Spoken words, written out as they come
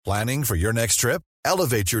Planning for your next trip?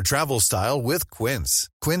 Elevate your travel style with Quince.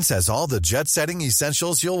 Quince has all the jet-setting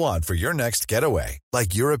essentials you'll want for your next getaway,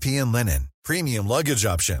 like European linen, premium luggage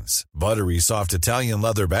options, buttery soft Italian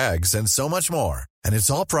leather bags, and so much more. And it's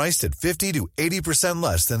all priced at 50 to 80%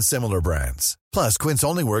 less than similar brands. Plus, Quince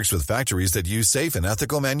only works with factories that use safe and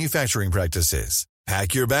ethical manufacturing practices.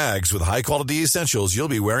 Pack your bags with high-quality essentials you'll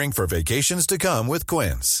be wearing for vacations to come with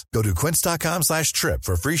Quince. Go to quince.com/trip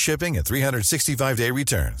for free shipping and 365-day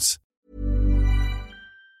returns.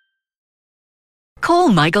 Call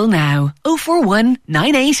Michael now. 041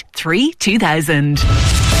 983 2000. The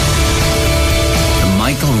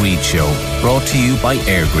Michael Reid Show, brought to you by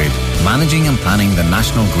EirGrid, managing and planning the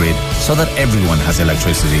national grid so that everyone has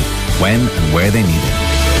electricity when and where they need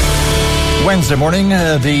it. Wednesday morning,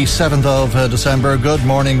 the 7th of December. Good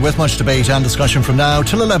morning, with much debate and discussion from now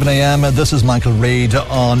till 11 a.m. This is Michael Reid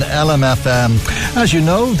on LMFM. As you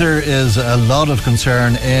know, there is a lot of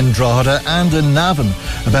concern in Drogheda and in Navan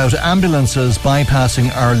about ambulances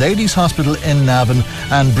bypassing Our Lady's Hospital in Navan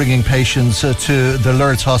and bringing patients to the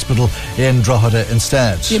Lourdes Hospital in Drogheda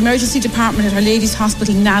instead. The emergency department at Our Lady's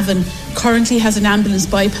Hospital Navan currently has an ambulance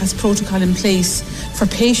bypass protocol in place for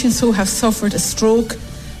patients who have suffered a stroke,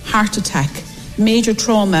 heart attack, major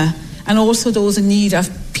trauma, and also those in need of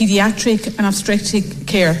paediatric and obstetric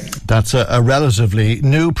care. That's a relatively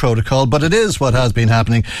new protocol, but it is what has been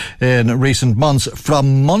happening in recent months.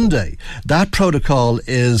 From Monday, that protocol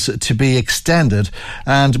is to be extended,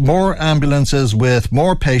 and more ambulances with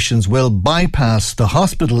more patients will bypass the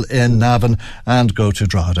hospital in Navan and go to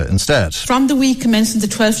Drogheda instead. From the week commencing the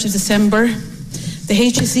 12th of December, the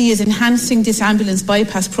HSE is enhancing this ambulance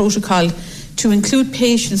bypass protocol to include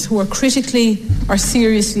patients who are critically or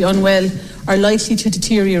seriously unwell or likely to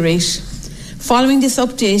deteriorate. Following this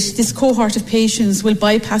update, this cohort of patients will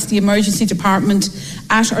bypass the emergency department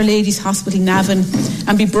at Our Lady's Hospital Navan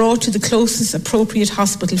and be brought to the closest appropriate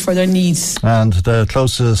hospital for their needs. And the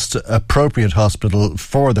closest appropriate hospital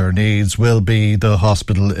for their needs will be the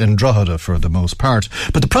hospital in Drogheda for the most part.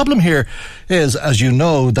 But the problem here is, as you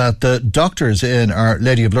know, that the doctors in Our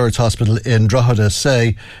Lady of Lourdes Hospital in Drogheda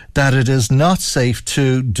say that it is not safe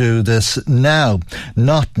to do this now.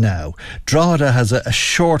 Not now. Drogheda has a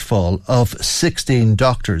shortfall of 16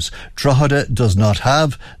 doctors. Drogheda does not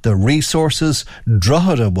have the resources.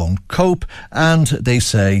 Drogheda won't cope, and they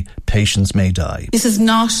say patients may die. This is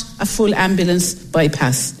not a full ambulance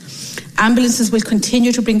bypass. Ambulances will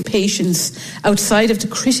continue to bring patients outside of the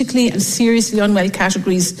critically and seriously unwell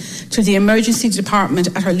categories to the emergency department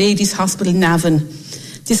at Our Lady's Hospital Navan.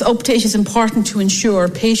 This update is important to ensure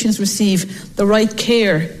patients receive the right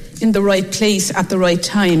care in the right place at the right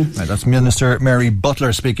time. Right, that's Minister Mary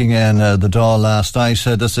Butler speaking in the Dáil last night.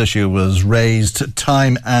 This issue was raised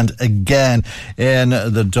time and again in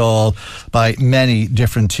the Dáil by many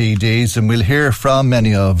different TDs, and we'll hear from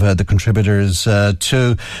many of the contributors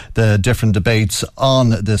to the different debates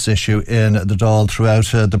on this issue in the Dáil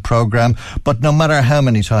throughout the programme. But no matter how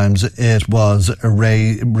many times it was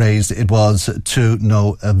raised, it was to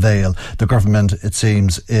no avail. The government, it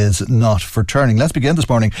seems, is not for turning. Let's begin this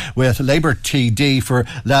morning with Labour TD for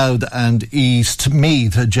Louth and East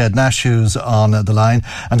Meath, Jed Nash, who's on the line.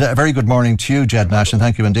 And a very good morning to you, Jed Nash, and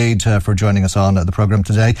thank you indeed for joining us on the programme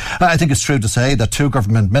today. I think it's true to say that two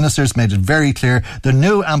government ministers made it very clear the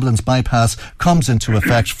new ambulance bypass comes into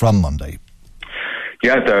effect from Monday.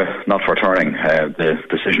 Yeah, they're not for turning. The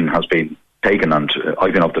decision has been taken, and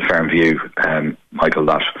I've been of the firm view, Michael,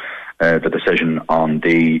 that the decision on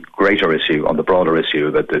the greater issue, on the broader issue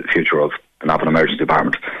about the future of the Navan Emergency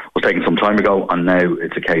Department was taken some time ago, and now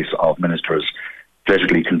it's a case of ministers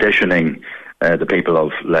politically conditioning the people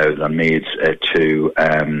of Louth and Meath to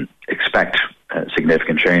expect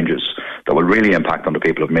significant changes that will really impact on the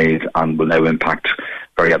people of Meath and will now impact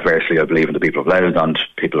very adversely, I believe, on the people of Louth and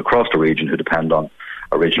people across the region who depend on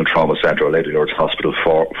a regional trauma centre or Lady Lourdes Hospital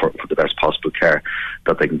for the best possible care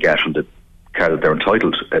that they can get and the care that they're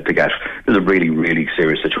entitled to get. This is a really, really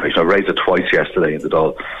serious situation. I raised it twice yesterday in the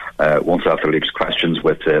Dáil, once after Leader's questions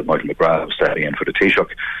with Michael McGrath stepping in for the Taoiseach,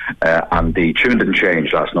 and the tune didn't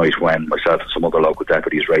change last night when myself and some other local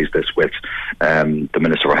deputies raised this with the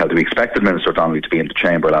Minister for Health. We expected Minister Donnelly to be in the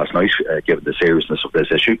chamber last night, given the seriousness of this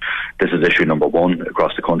issue. This is issue number one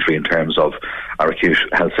across the country in terms of our acute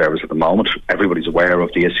health service at the moment. Everybody's aware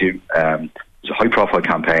of the issue. It's a high-profile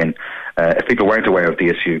campaign. If people weren't aware of the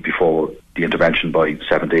issue before the intervention by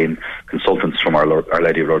 17 consultants from Our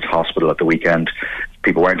Lady of Lourdes Hospital at the weekend,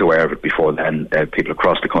 people weren't aware of it before then. People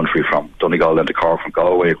across the country, from Donegal into Cork, from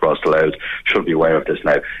Galway across to Louth, should be aware of this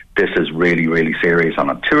now. This is really, really serious.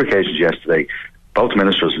 And on two occasions yesterday, both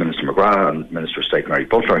ministers, Minister McGrath and Minister of State Mary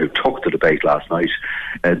Butler, who took the debate last night,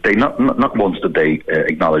 they not once did they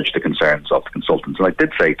acknowledge the concerns of the consultants. And I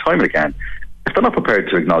did say time and again, if they're not prepared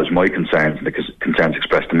to acknowledge my concerns and the concerns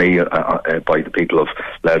expressed to me by the people of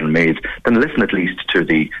Loudoun Meath, then listen at least to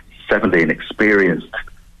the 17 experienced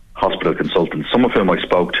hospital consultants, some of whom I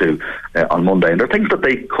spoke to on Monday. And there are things that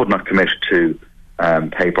they could not commit to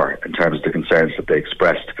paper in terms of the concerns that they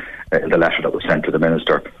expressed in the letter that was sent to the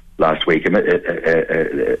Minister last week. A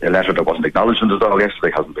letter that wasn't acknowledged in the Dáil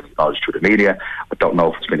yesterday, hasn't been acknowledged through the media. I don't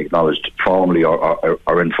know if it's been acknowledged formally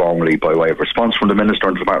or informally by way of response from the Minister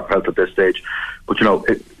and Department of Health at this stage. But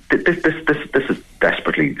this is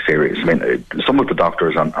desperately serious. I mean, some of the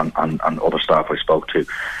doctors and other staff I spoke to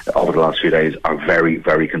over the last few days are very,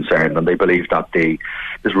 very concerned, and they believe that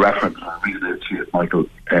this reference, Michael,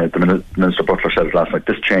 the Minister Butler said it last night,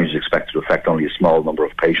 this change is expected to affect only a small number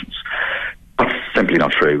of patients. That's simply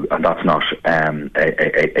not true, and that's not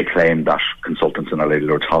a claim that consultants in Our Lady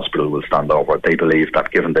Lourdes Hospital will stand over. They believe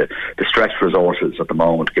that given the stretched resources at the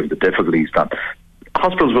moment, given the difficulties that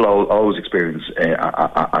hospitals will always experience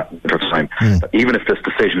at winter time, even if this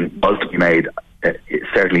decision was to be made,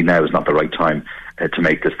 certainly now is not the right time to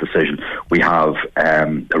make this decision. We have a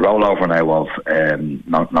rollover now of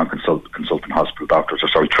non-consultant hospital doctors,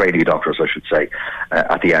 trainee doctors, I should say,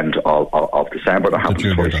 at the end of December. That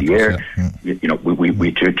happens twice a year. Yeah.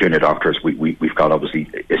 We junior doctors. We've got obviously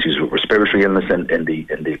issues with respiratory illness in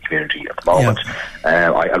the community at the moment.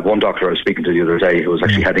 Yeah. I had one doctor I was speaking to the other day who was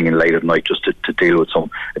actually heading in late at night just to deal with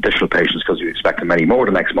some additional patients because he was expecting many more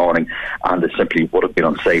the next morning, and it simply would have been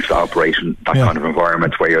unsafe to operate in that kind of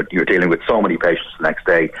environment where you're dealing with so many patients the next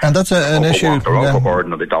day. And that's an issue. They're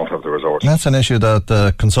overburdened and they don't have the resources. That's an issue that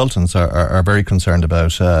the consultants are very concerned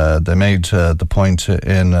about. They made the point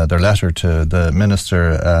in their letter to the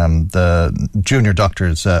Minister, the junior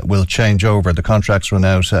doctors will change over. The contracts run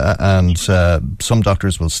out and some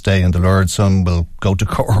doctors will stay in the Lourdes, some will go to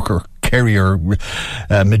Cork or Kerry or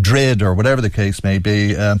Madrid or whatever the case may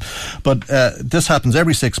be. But this happens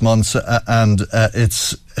every 6 months and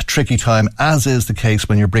it's a tricky time, as is the case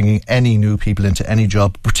when you're bringing any new people into any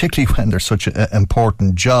job, particularly when they're such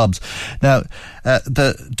important jobs. Now,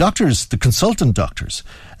 the doctors, the consultant doctors,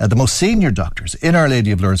 the most senior doctors in Our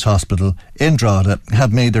Lady of Lourdes Hospital in Drogheda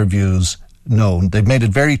have made their views known. They've made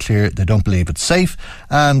it very clear they don't believe it's safe,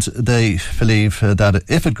 and they believe that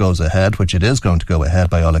if it goes ahead, which it is going to go ahead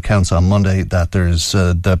by all accounts on Monday, that there's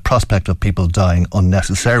the prospect of people dying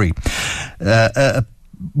unnecessary.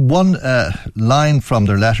 One line from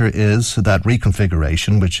their letter is that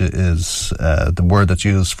reconfiguration, which is the word that's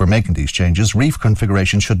used for making these changes,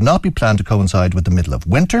 reconfiguration should not be planned to coincide with the middle of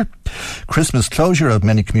winter, Christmas closure of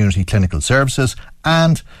many community clinical services,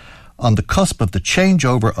 and on the cusp of the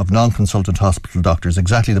changeover of non-consultant hospital doctors,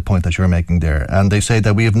 exactly the point that you're making there. And they say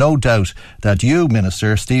that we have no doubt that you,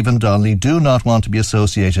 Minister Stephen Donnelly, do not want to be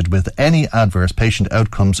associated with any adverse patient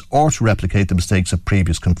outcomes or to replicate the mistakes of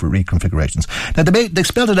previous reconfigurations. Now, they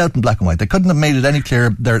spelled it out in black and white. They couldn't have made it any clearer.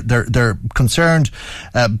 They're concerned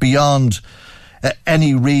beyond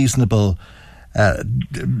any reasonable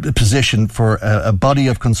position for a body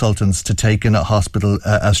of consultants to take in a hospital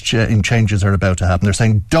as changes are about to happen. They're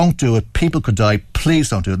saying, don't do it, people could die, please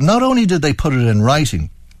don't do it. Not only did they put it in writing,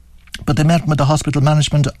 but they met with the hospital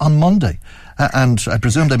management on Monday. And I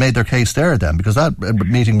presume they made their case there then, because that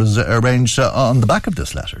meeting was arranged on the back of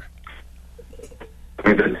this letter.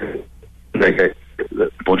 Like a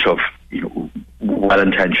bunch of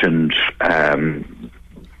well-intentioned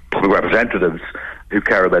public representatives who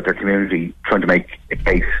care about their community, trying to make a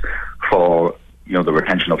case for the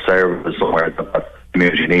retention of services or that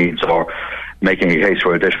community needs, or making a case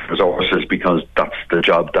for additional resources because that's the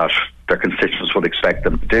job that their constituents would expect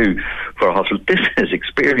them to do for a hospital. This is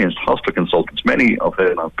experienced hospital consultants, many of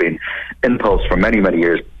whom have been in post for many, many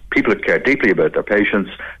years. People who care deeply about their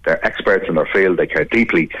patients, they're experts in their field, they care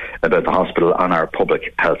deeply about the hospital and our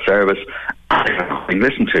public health service. And they're being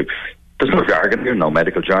listened to. There's no jargon here, no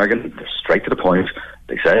medical jargon. They're straight to the point.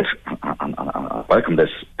 They said, and I welcome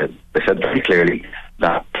this, they said very clearly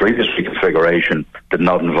that previous reconfiguration did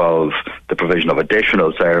not involve the provision of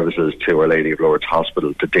additional services to Our Lady of Lourdes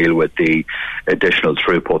Hospital to deal with the additional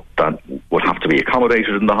throughput that would have to be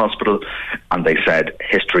accommodated in the hospital. And they said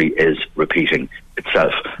history is repeating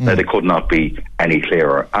itself. Now, they could not be any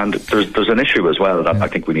clearer. And there's an issue as well that I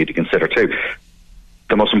think we need to consider too.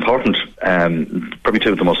 The most important, probably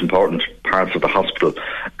two of the most important parts of the hospital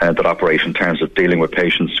that operate in terms of dealing with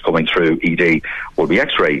patients coming through ED will be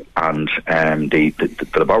X-ray and the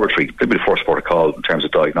laboratory. They'll be the first port of call in terms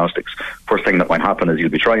of diagnostics. First thing that might happen is you'll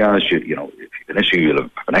be triaged. If you have an issue, you'll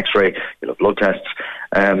have an X-ray, you'll have blood tests.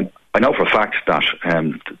 I know for a fact that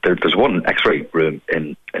there's one X-ray room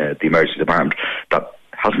in the emergency department that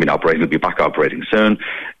hasn't been operating, will be back operating soon.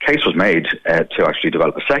 Case was made to actually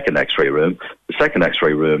develop a second X-ray room. The second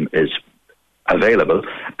X-ray room is available,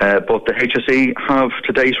 but the HSE have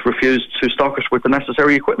to date refused to stock it with the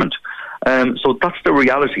necessary equipment. So that's the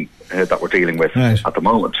reality that we're dealing with at the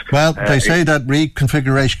moment. Well, they say that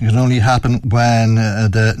reconfiguration can only happen when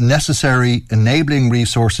the necessary enabling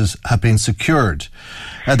resources have been secured.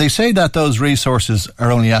 They say that those resources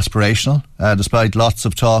are only aspirational, despite lots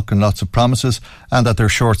of talk and lots of promises, and that they're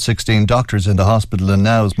short 16 doctors in the hospital, and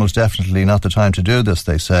now is most definitely not the time to do this,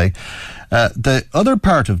 they say. The other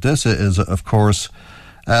part of this is, of course,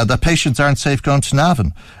 that patients aren't safe going to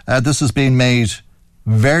Navan. This has been made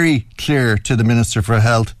very clear to the Minister for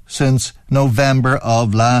Health since November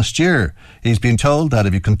of last year. He's been told that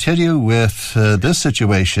if you continue with this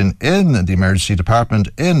situation in the emergency department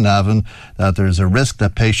in Navan, that there's a risk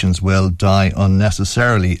that patients will die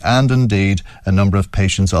unnecessarily. And indeed, a number of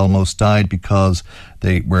patients almost died because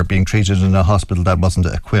they were being treated in a hospital that wasn't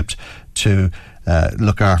equipped to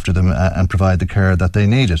look after them and provide the care that they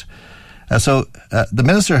needed. So the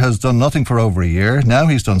Minister has done nothing for over a year. Now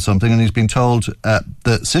he's done something, and he's been told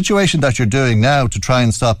the situation that you're doing now to try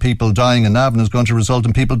and stop people dying in Navan is going to result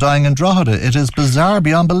in people dying in Drogheda. It is bizarre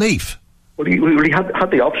beyond belief. Well, he had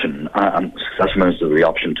the option, and successful minister had the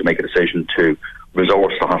option to make a decision to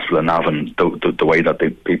resource the hospital in Navan the way that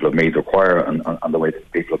the people of Meath require and the way that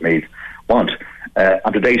the people of Meath want.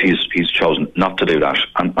 And to date, he's chosen not to do that.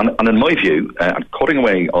 And in my view, and cutting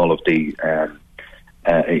away all of the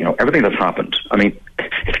everything that's happened. I mean,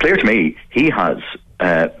 it's clear to me he has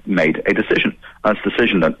made a decision. And it's a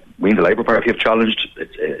decision that we in the Labour Party have challenged.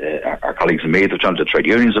 Our colleagues in Meath have challenged it. Trade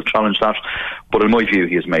unions have challenged that. But in my view,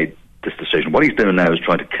 he has made this decision. What he's doing now is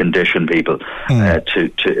trying to condition people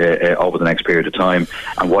to over the next period of time.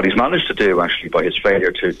 And what he's managed to do, actually, by his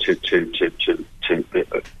failure to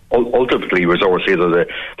ultimately resource either the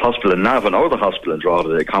hospital in Navan or the hospital in Drogheda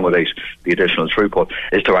to accommodate the additional throughput,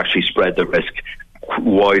 is to actually spread the risk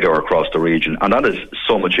wider across the region. And that is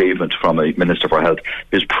some achievement from a Minister for Health.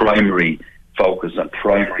 His primary focus and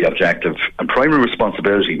primary objective and primary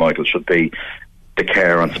responsibility, Michael, should be the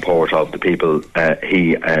care and support of the people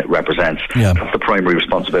he represents. Yeah. That's the primary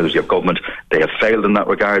responsibility of government. They have failed in that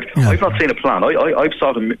regard. Yeah. I've not seen a plan. I've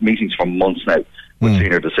sought meetings for months now with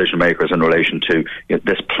senior decision makers in relation to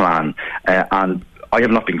this plan, and I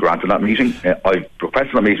have not been granted that meeting. I've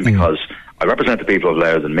requested that meeting because I represent the people of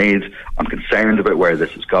Louth and Meath. I'm concerned about where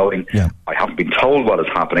this is going. Yeah. I haven't been told what is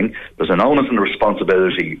happening. There's an onus and a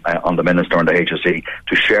responsibility on the Minister and the HSE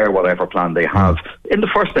to share whatever plan they have, in the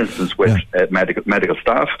first instance with medical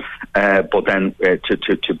staff, but then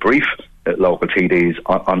to brief local TDs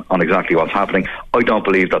on exactly what's happening. I don't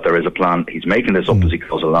believe that there is a plan. He's making this up as he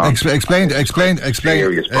goes along. Explain this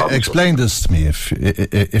to me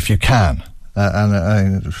if you can.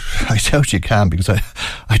 And I doubt you can, because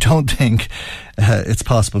I don't think it's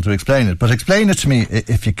possible to explain it. But explain it to me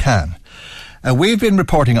if you can. We've been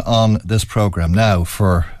reporting on this programme now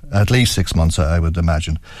for at least 6 months, I would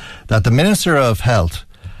imagine, that the Minister of Health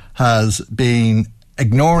has been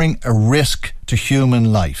ignoring a risk to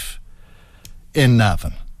human life in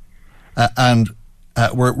Navan.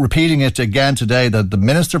 We're repeating it again today, that the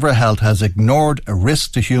Minister for Health has ignored a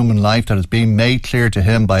risk to human life that has been made clear to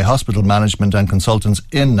him by hospital management and consultants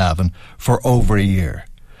in Navan for over a year.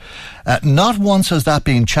 Not once has that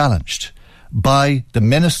been challenged by the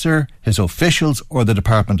Minister, his officials, or the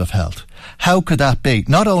Department of Health. How could that be?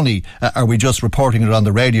 Not only are we just reporting it on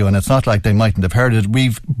the radio, and it's not like they mightn't have heard it,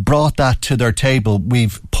 we've brought that to their table,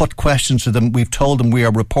 we've put questions to them, we've told them we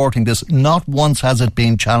are reporting this. Not once has it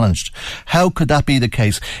been challenged. How could that be the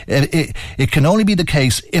case? It can only be the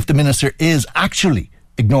case if the Minister is actually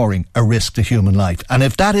ignoring a risk to human life. And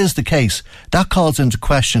if that is the case, that calls into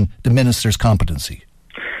question the Minister's competency.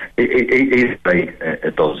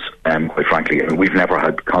 It does, quite frankly. I mean, we've never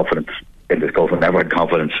had confidence in this government, never had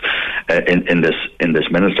confidence in this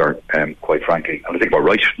minister, quite frankly. And I think we're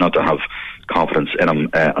right not to have confidence in him.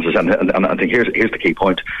 As I said, and I think here's the key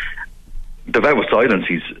point. The vow of silence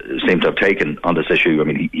he seemed to have taken on this issue. I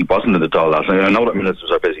mean, he wasn't in the Dáil last night. I know that ministers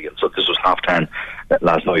are busy, and so this was 10:30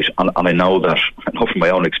 last night. And I know from my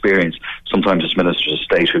own experience, sometimes it's ministers of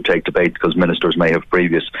state who take debate because ministers may have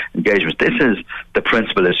previous engagements. This is the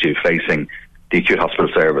principal issue facing the acute hospital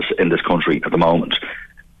service in this country at the moment.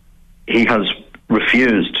 He has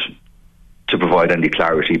refused to provide any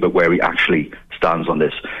clarity about where he actually stands on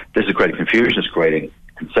this. This is creating confusion, it's creating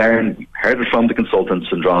concern. We've heard it from the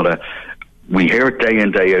consultants in Drogheda. We hear it day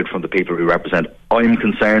in, day out from the people who represent. I'm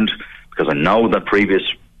concerned because I know that previous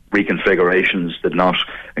reconfigurations, did not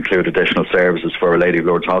include additional services for Our Lady of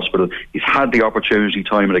Lourdes Hospital. He's had the opportunity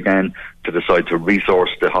time and again to decide to resource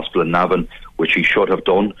the hospital in Navan, which he should have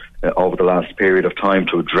done over the last period of time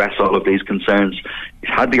to address all of these concerns.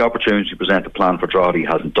 He's had the opportunity to present a plan for Drogheda. He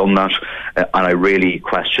hasn't done that, and I really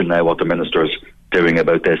question now what the Minister is doing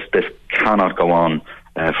about this. This cannot go on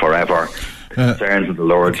forever. The concerns of the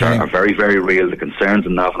Lords are very, very real. The concerns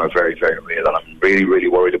in Navan are very, very real, and I'm really, really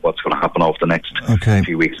worried about what's going to happen over the next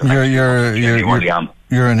few weeks.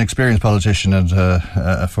 You're an experienced politician and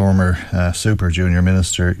a former super junior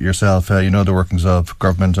minister yourself. You know the workings of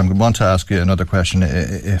government. I want to ask you another question,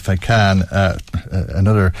 if I can.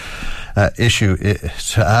 Another issue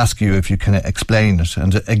to ask you if you can explain it.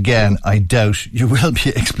 And again, I doubt you will be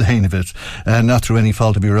explaining it, not through any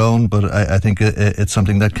fault of your own, but I think it's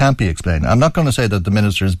something that can't be explained. I'm not going to say that the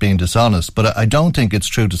minister is being dishonest, but I don't think it's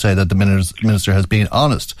true to say that the minister has been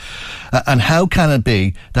honest. And how can it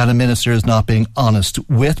be that a minister is not being honest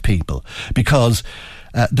with people? Because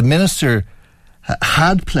the minister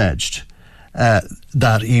had pledged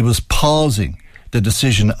that he was pausing the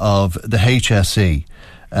decision of the HSE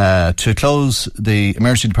to close the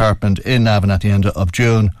emergency department in Navan at the end of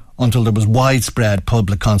June until there was widespread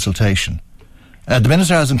public consultation. The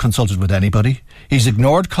Minister hasn't consulted with anybody. He's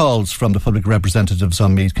ignored calls from the public representatives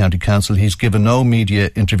on Meath County Council. He's given no media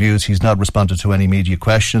interviews. He's not responded to any media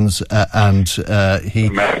questions. And he...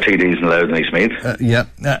 TDs in Louth and East Meath.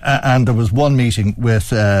 And there was one meeting with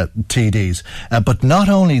TDs. But not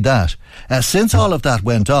only that, since all of that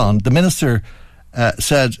went on, the Minister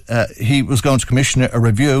said he was going to commission a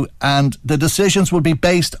review and the decisions would be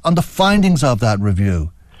based on the findings of that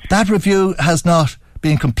review. That review has not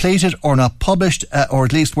been completed or not published, or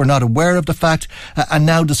at least we're not aware of the fact, and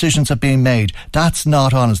now decisions have been made. That's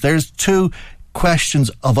not honest. There's two questions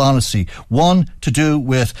of honesty. One, to do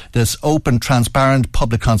with this open, transparent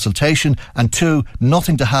public consultation, and two,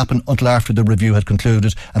 nothing to happen until after the review had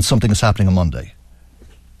concluded and something is happening on Monday.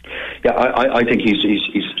 Yeah, I think he's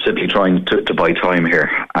simply trying to buy time here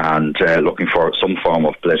and looking for some form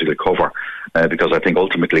of political cover, because I think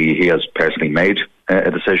ultimately he has personally made a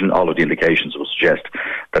decision. All of the indications would suggest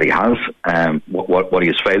that he has. What he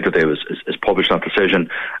has failed to do is publish that decision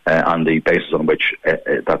on the basis on which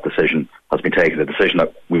that decision has been taken, a decision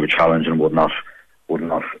that we would challenge and would not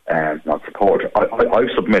support. I've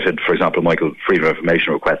submitted, for example, Michael, freedom of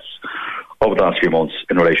information requests over the last few months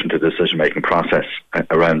in relation to the decision-making process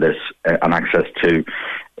around this, and access to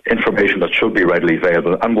information that should be readily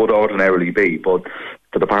available and would ordinarily be, but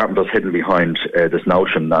the department is hidden behind this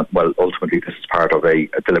notion that, well, ultimately this is part of a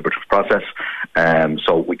deliberative process,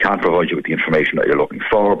 so we can't provide you with the information that you're looking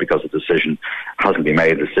for because the decision hasn't been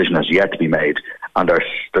made, the decision has yet to be made, and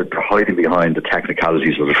they're hiding behind the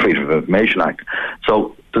technicalities of the Freedom of Information Act.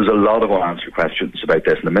 So there's a lot of unanswered questions about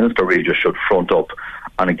this, and the Minister really just should front up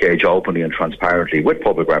and engage openly and transparently with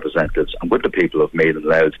public representatives and with the people of Meath and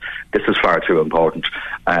Louth. This is far too important.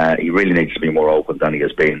 He really needs to be more open than he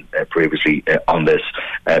has been previously on this.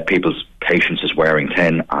 People's patience is wearing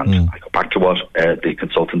thin, and I go back to what the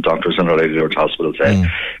consultant doctors in Our Lady of Lourdes Hospital said.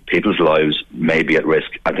 People's lives may be at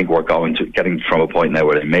risk. I think we're getting from a point now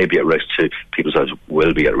where they may be at risk to people's lives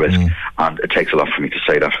will be at risk, and it takes a lot for me to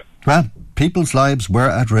say that. Well, people's lives were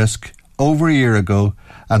at risk over a year ago,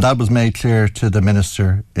 and that was made clear to the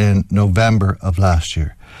Minister in November of last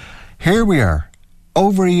year. Here we are,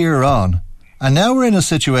 over a year on, and now we're in a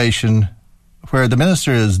situation where the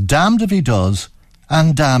Minister is damned if he does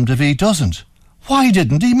and damned if he doesn't. Why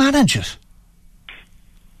didn't he manage it?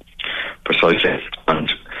 Precisely.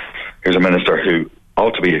 And here's a Minister who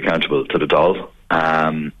ought to be accountable to the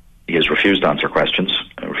Dáil. He has refused to answer questions,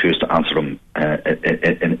 refused to answer them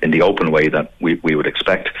in the open way that we would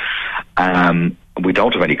expect. We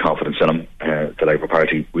don't have any confidence in him, the Labour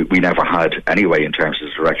Party. We never had anyway in terms of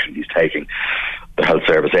the direction he's taking the health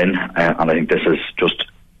service in, and I think this is just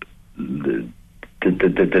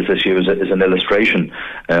this issue is an illustration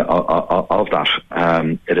of that.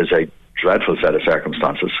 It is a dreadful set of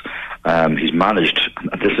circumstances. He's managed,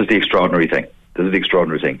 and this is the extraordinary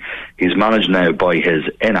thing. He's managed now by his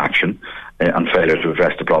inaction and failure to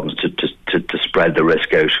address the problems to spread the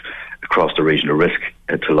risk out across the region, the risk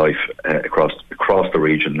to life across the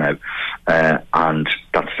region now, and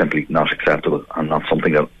that's simply not acceptable and not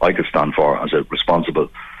something that I could stand for as a responsible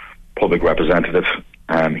public representative.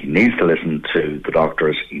 He needs to listen to the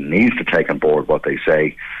doctors. He needs to take on board what they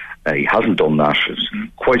say. He hasn't done that. It's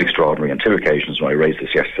quite extraordinary. On two occasions when I raised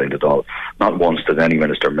this yesterday in the Dáil, not once did any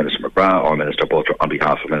Minister McGrath or Minister Butler, on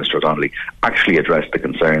behalf of Minister Donnelly, actually address the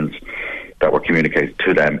concerns that were communicated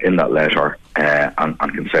to them in that letter, and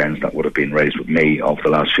concerns that would have been raised with me over the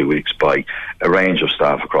last few weeks by a range of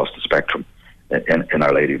staff across the spectrum in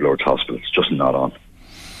Our Lady of Lourdes Hospital. It's just not on.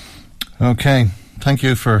 Okay. Thank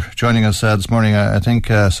you for joining us this morning. I think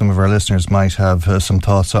some of our listeners might have some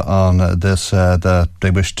thoughts on this that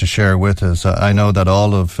they wish to share with us. I know that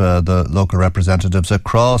all of the local representatives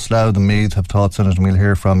across Louth and Meath have thoughts on it, and we'll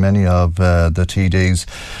hear from many of the TDs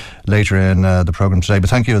later in the programme today.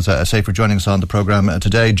 But thank you, as I say, for joining us on the programme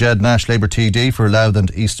today. Jed Nash, Labour TD for Louth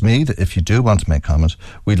and East Meath. If you do want to make comment,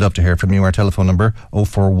 we'd love to hear from you. Our telephone number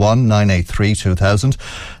 041 983 2000.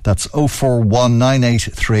 That's 041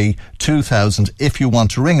 983 2000. If you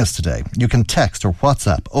want to ring us today, you can text or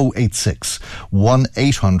WhatsApp 086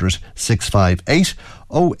 1800 658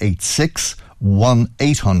 086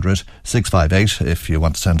 1800 658 if you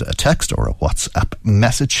want to send a text or a WhatsApp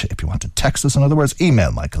message. If you want to text us, in other words,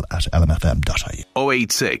 email michael at lmfm.ie.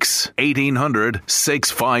 086 1800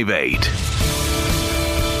 658.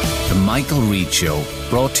 The Michael Reid Show,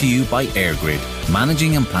 brought to you by EirGrid,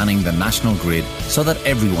 managing and planning the national grid so that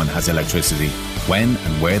everyone has electricity when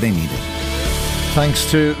and where they need it.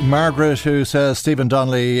 Thanks to Margaret, who says Stephen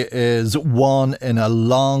Donnelly is one in a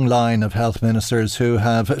long line of health ministers who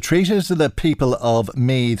have treated the people of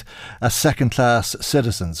Meath as second-class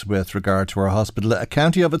citizens with regard to our hospital, a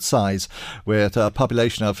county of its size with a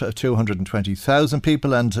population of 220,000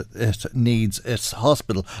 people, and it needs its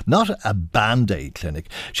hospital, not a Band-Aid clinic.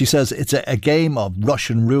 She says it's a game of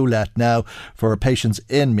Russian roulette now for patients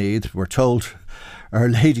in Meath. We're told Our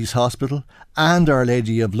Lady's Hospital and Our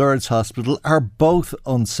Lady of Lourdes Hospital are both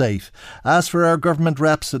unsafe. As for our government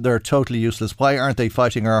reps, they're totally useless. Why aren't they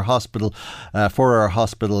fighting our hospital, for our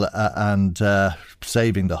hospital and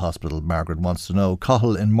saving the hospital? Margaret wants to know.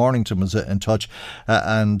 Cahill in Mornington was in touch,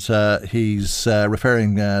 and he's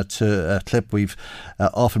referring to a clip we've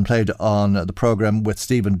often played on the programme with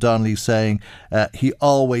Stephen Donnelly saying he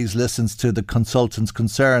always listens to the consultants'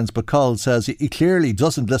 concerns, but Cahill says he clearly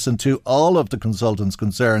doesn't listen to all of the consultants'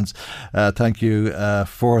 concerns. Thank you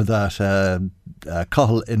for that,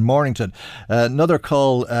 Cahill in Mornington. Another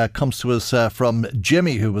call comes to us from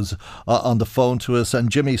Jimmy, who was on the phone to us, and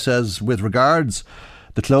Jimmy says, with regards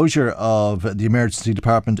the closure of the emergency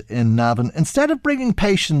department in Navan, instead of bringing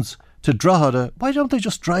patients to Drogheda, why don't they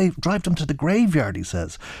just drive them to the graveyard, he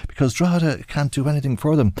says, because Drogheda can't do anything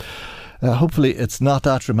for them. Hopefully it's not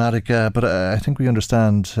that dramatic, but I think we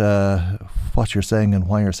understand what you're saying and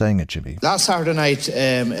why you're saying it, Jimmy. Last Saturday night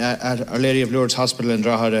at Our Lady of Lourdes Hospital in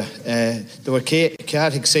Drogheda, there were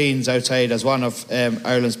chaotic scenes outside as one of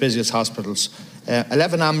Ireland's busiest hospitals.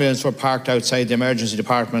 11 ambulances were parked outside the emergency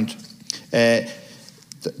department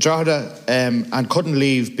Drogheda and couldn't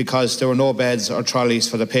leave because there were no beds or trolleys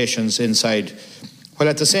for the patients inside. While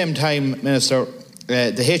at the same time, Minister,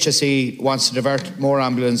 the HSE wants to divert more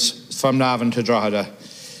ambulance from Navan to Drogheda.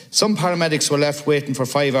 Some paramedics were left waiting for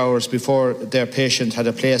 5 hours before their patient had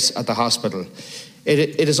a place at the hospital.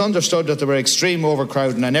 It is understood that there were extreme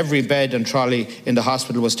overcrowding and every bed and trolley in the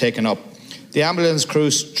hospital was taken up. The ambulance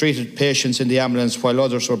crews treated patients in the ambulance while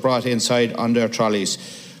others were brought inside on their trolleys.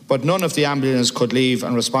 But none of the ambulance could leave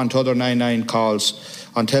and respond to other 999 calls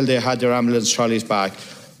until they had their ambulance trolleys back.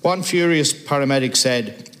 One furious paramedic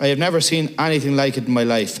said, "I have never seen anything like it in my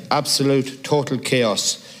life. Absolute, total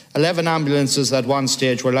chaos. 11 ambulances at one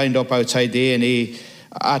stage were lined up outside the A&E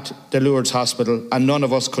at the Lourdes Hospital and none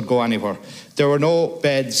of us could go anywhere. There were no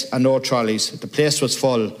beds and no trolleys. The place was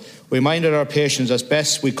full. We minded our patients as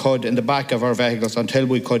best we could in the back of our vehicles until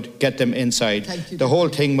we could get them inside. The whole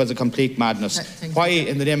thing was a complete madness. Why,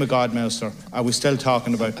 in the name of God, Minister, are we still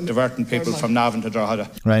talking about diverting people from Navan to Drogheda?"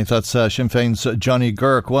 Right, that's Sinn Féin's Johnny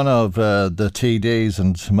Girk. One of the TDs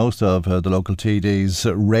and most of the local TDs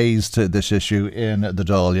raised this issue in the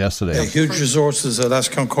Dáil yesterday. Huge resources at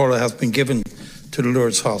Ashcombe have been given to the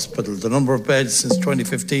Lourdes Hospital. The number of beds since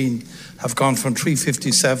 2015 have gone from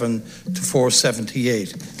 357 to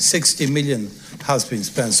 478. 60 million has been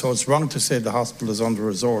spent, so it's wrong to say the hospital is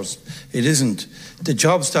under-resourced. It isn't. The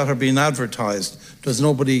jobs that are being advertised, there's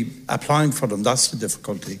nobody applying for them. That's the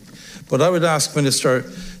difficulty. But I would ask, Minister,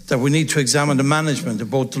 that we need to examine the management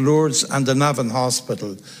of both the Lourdes and the Navan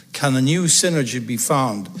Hospital. Can a new synergy be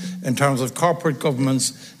found in terms of corporate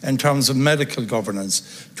governance, in terms of medical governance,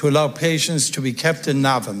 to allow patients to be kept in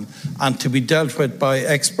Navan and to be dealt with by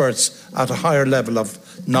experts at a higher level of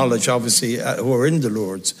knowledge, obviously, who are in the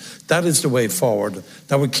Lourdes? That is the way forward.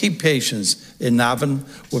 That would keep patients in Navan,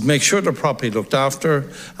 would make sure they're properly looked after,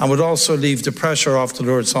 and would also leave the pressure off the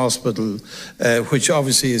Lourdes Hospital, which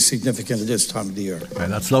obviously is significant at this time of the year. Right,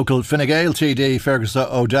 that's local Fine Gael TD Fergus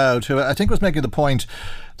O'Dowd, who I think was making the point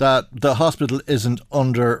that the hospital isn't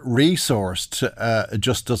under-resourced. It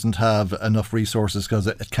just doesn't have enough resources because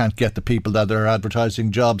it can't get the people that they're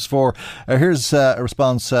advertising jobs for. Here's a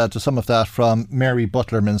response to some of that from Mary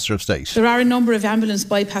Butler, Minister of State. There are a number of ambulance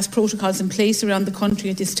bypass protocols in place around the country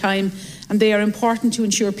at this time, and they are important to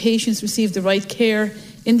ensure patients receive the right care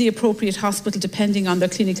in the appropriate hospital depending on their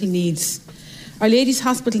clinical needs. Our Ladies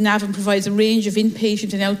Hospital Navan provides a range of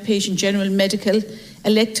inpatient and outpatient general medical,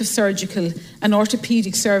 elective surgical and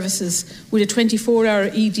orthopaedic services with a 24-hour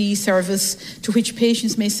ED service to which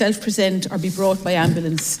patients may self-present or be brought by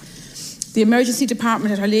ambulance. The emergency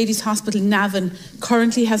department at Our Ladies Hospital Navan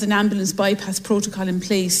currently has an ambulance bypass protocol in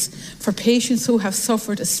place for patients who have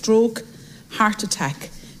suffered a stroke, heart attack,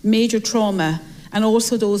 major trauma and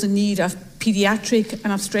also those in need of paediatric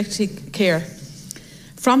and obstetric care.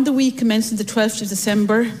 From the week commencing the 12th of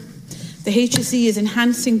December, the HSE is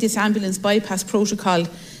enhancing this ambulance bypass protocol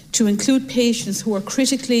to include patients who are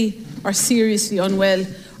critically or seriously unwell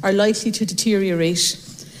or likely to deteriorate.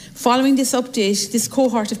 Following this update, this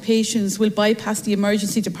cohort of patients will bypass the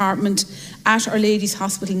emergency department at Our Ladies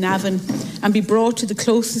Hospital Navan and be brought to the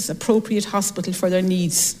closest appropriate hospital for their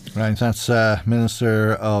needs. Right, that's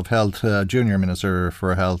Minister of Health, Junior Minister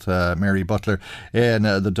for Health, Mary Butler, in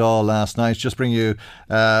the Dáil last night. Just bring you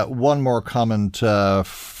one more comment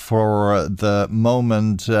for the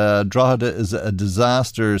moment. Drogheda is a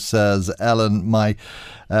disaster, says Ellen. My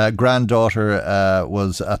granddaughter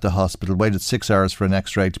was at the hospital, waited 6 hours for an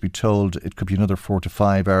x-ray to be told it could be another 4 to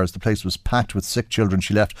 5 hours. The place was packed with sick children.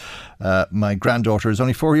 She left. My granddaughter is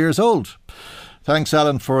only 4 years old. Thanks,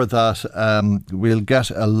 Alan, for that. We'll get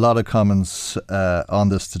a lot of comments on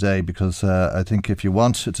this today because I think if you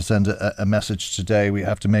want to send a message today, we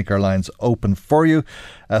have to make our lines open for you.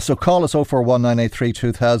 So call us 0419883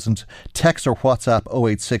 2000, text or WhatsApp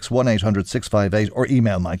 086 1800 658 or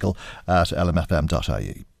email Michael at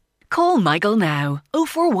lmfm.ie. Call Michael now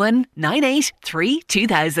 041 983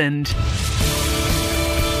 2000.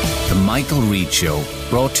 The Michael Reid Show,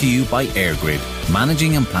 brought to you by EirGrid,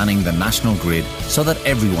 managing and planning the national grid so that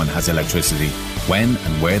everyone has electricity when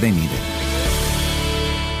and where they need it.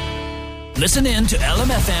 Listen in to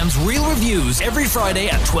LMFM's Real Reviews every Friday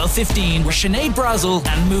at 12:15, where Sinead Brazel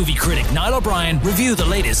and movie critic Niall O'Brien review the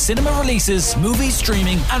latest cinema releases, movies,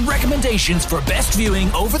 streaming and recommendations for best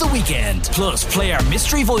viewing over the weekend. Plus, play our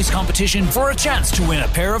mystery voice competition for a chance to win a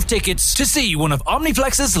pair of tickets to see one of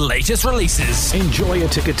Omniplex's latest releases. Enjoy a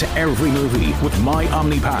ticket to every movie with My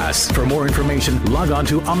OmniPass. For more information, log on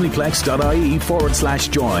to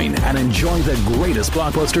omniplex.ie/join and enjoy the greatest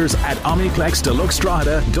blockbusters at Omniplex Deluxe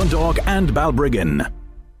Drogheda, Dundalk and Balbriggan.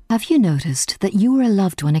 Have you noticed that you or a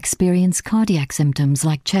loved one experience cardiac symptoms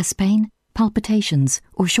like chest pain, palpitations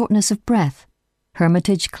or shortness of breath?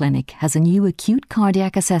 Hermitage Clinic has a new acute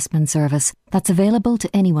cardiac assessment service that's available to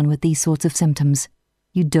anyone with these sorts of symptoms.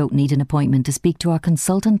 You don't need an appointment to speak to our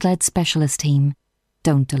consultant-led specialist team.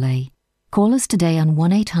 Don't delay. Call us today on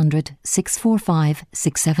 1800 645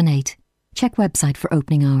 678. Check website for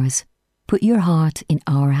opening hours. Put your heart in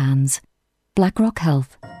our hands. Blackrock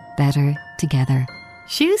Health. Better together.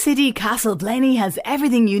 Shoe City Castleblaney has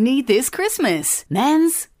everything you need this Christmas.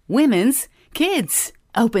 Men's, women's, kids.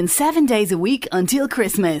 Open 7 days a week until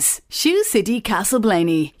Christmas. Shoe City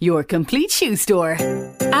Castleblaney, your complete shoe store.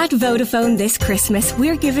 At Vodafone this Christmas,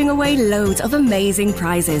 we're giving away loads of amazing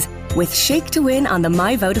prizes with Shake to Win on the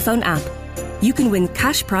My Vodafone app. You can win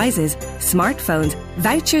cash prizes, smartphones,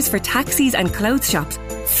 vouchers for taxis and clothes shops,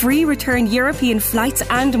 free return European flights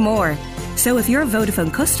and more. So if you're a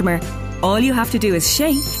Vodafone customer, all you have to do is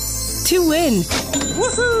shake to win.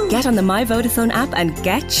 Woohoo! Get on the My Vodafone app and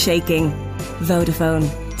get shaking. Vodafone.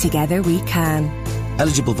 Together we can.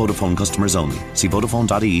 Eligible Vodafone customers only. See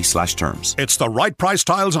vodafone.ie/terms. It's the Right Price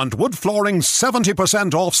Tiles and Wood Flooring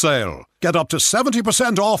 70% off sale. Get up to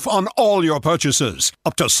 70% off on all your purchases.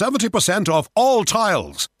 Up to 70% off all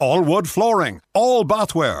tiles, all wood flooring, all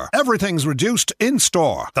bathware. Everything's reduced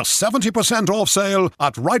in-store. The 70% off sale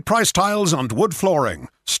at Right Price Tiles and Wood Flooring.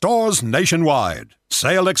 Stores nationwide.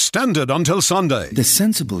 Sale extended until Sunday. The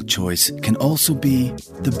sensible choice can also be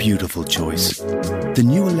the beautiful choice. The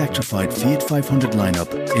new electrified Fiat 500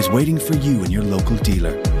 lineup is waiting for you in your local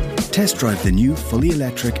dealer. Test drive the new fully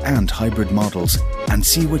electric and hybrid models and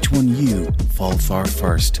see which one you fall for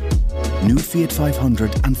first. New Fiat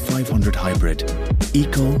 500 and 500 Hybrid.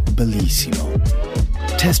 Eco Bellissimo.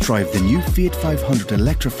 Test drive the new Fiat 500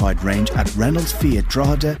 electrified range at Reynolds Fiat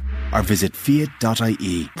Drogheda, or visit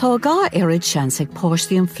fiat.ie. Tá gá irid seansig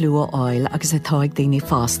póistíon flua oil agus atáig daoine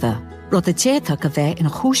fásta. Rud a déach a bheith ina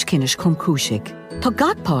chúiscinnis chun cúisig. Tá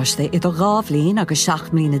gach páiste idir 2 mbliain agus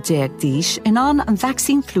 7 mbliana déag díis in an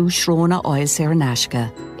vaccín flú sróna oil sé ar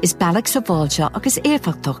náisce. Is bailach sa bháilte agus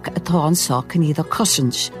éfachtach atá an soc in iad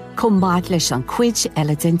cusins, chum maid leis an cuid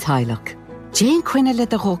eile den teilech. Jane cuine le a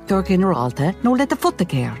Doctor Generalta nó le a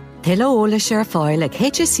Fotacare. Tuile óla sé ar fáil ag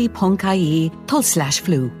hsc.ie/flu.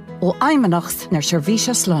 ó aimimanacht nar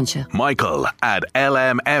seirbhíse sláinte.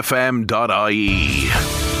 Michael@lmfm.ie.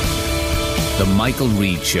 The Michael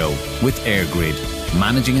Reid Show with EirGrid,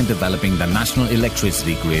 managing and developing the national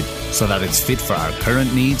electricity grid so that it's fit for our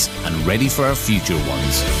current needs and ready for our future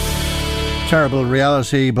ones. Terrible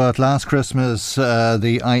reality, but last Christmas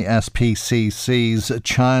the ISPCC's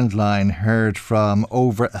Childline heard from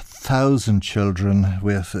over 1,000 children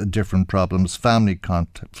with different problems, family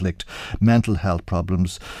conflict, mental health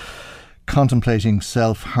problems, contemplating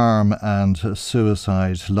self-harm and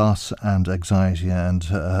suicide, loss and anxiety,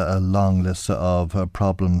 and a long list of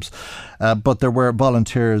problems. But there were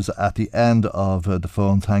volunteers at the end of the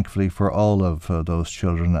phone, thankfully, for all of those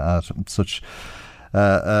children at such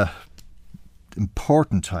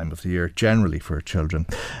important time of the year generally for children.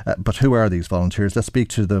 But who are these volunteers? Let's speak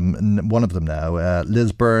to them. One of them now.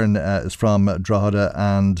 Liz Byrne is from Drogheda,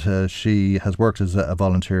 and she has worked as a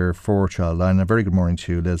volunteer for Childline. A very good morning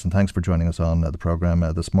to you, Liz, and thanks for joining us on the programme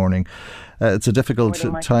this morning. It's a difficult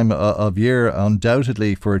time of year,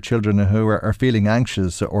 undoubtedly, for children who are feeling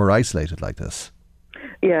anxious or isolated like this.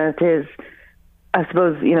 Yeah, it is. I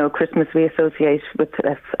suppose, Christmas we associate with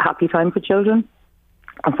a happy time for children.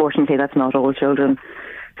 Unfortunately, that's not all children.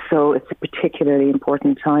 So it's a particularly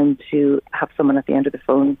important time to have someone at the end of the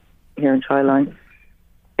phone here in Childline.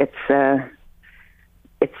 It's I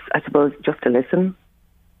suppose, just to listen.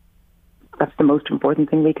 That's the most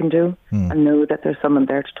important thing we can do, and know that there's someone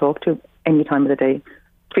there to talk to any time of the day,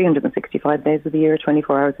 365 days of the year,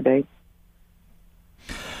 24 hours a day.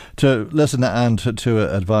 To listen and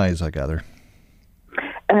to advise, I gather.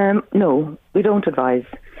 No, we don't advise.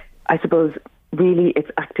 I suppose really it's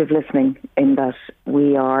active listening, in that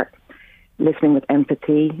we are listening with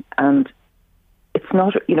empathy, and it's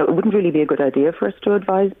not, it wouldn't really be a good idea for us to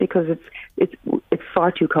advise, because it's far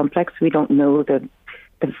too complex. We don't know the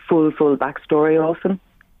full backstory often,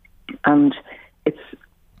 and it's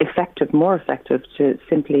more effective to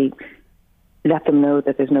simply let them know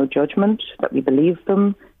that there's no judgment, that we believe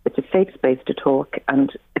them, it's a safe space to talk,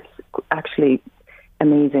 and it's actually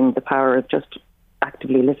amazing the power of just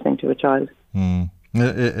actively listening to a child.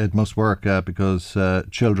 It must work because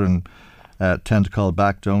children tend to call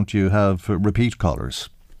back, don't you? Have repeat callers?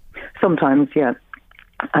 Sometimes, yeah.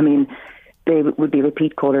 I mean, they would be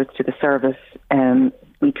repeat callers to the service.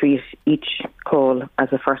 We treat each call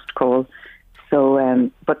as a first call. So,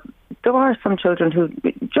 but there are some children who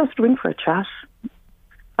just ring for a chat,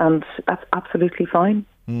 and that's absolutely fine.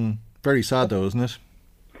 Very sad though, isn't it?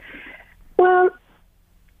 Well,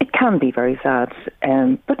 it can be very sad,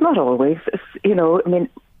 but not always.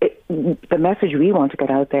 The message we want to get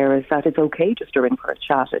out there is that it's okay just to ring for a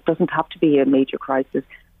chat. It doesn't have to be a major crisis.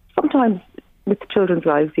 Sometimes with children's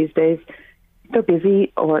lives these days, they're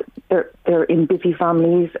busy, or they're in busy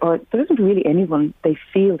families, or there isn't really anyone they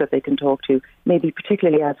feel that they can talk to, maybe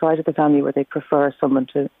particularly outside of the family where they prefer someone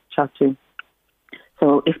to chat to.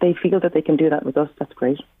 So if they feel that they can do that with us, that's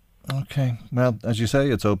great. Okay. Well, as you say,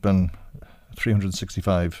 it's open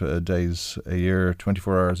 365 days a year,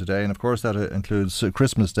 24 hours a day, and of course that includes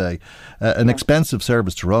Christmas Day. An expensive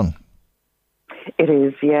service to run. It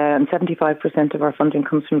is, yeah, and 75% of our funding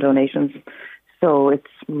comes from donations, so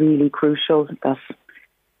it's really crucial that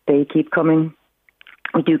they keep coming.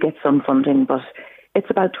 We do get some funding, but it's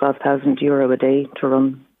about €12,000 a day to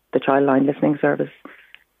run the Childline listening service,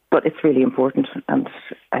 but it's really important, and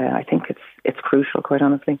I think it's crucial, quite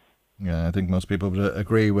honestly. Yeah, I think most people would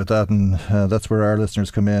agree with that, and that's where our listeners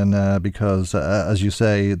come in because, as you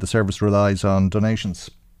say, the service relies on donations.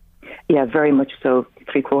 Yeah, very much so.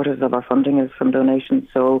 3/4 of our funding is from donations,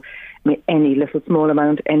 so any little small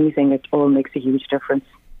amount, anything, it all makes a huge difference.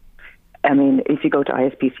 I mean, if you go to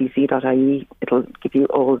ispcc.ie, it'll give you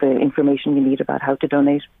all the information you need about how to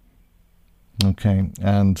donate. Okay,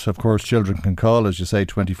 and of course children can call, as you say,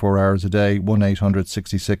 24 hours a day, 1-800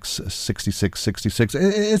 66 66 66.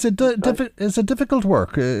 Is it difficult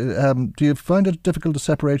work? Do you find it difficult to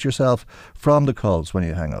separate yourself from the calls when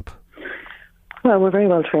you hang up? Well, we're very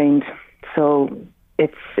well trained, so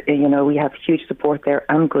it's, we have huge support there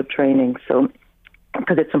and good training, so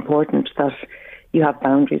because it's important that you have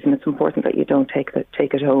boundaries, and it's important that you don't take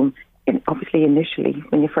it home. And obviously initially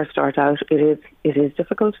when you first start out, it is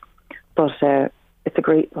difficult. But it's a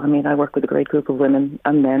great, I work with a great group of women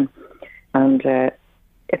and men, and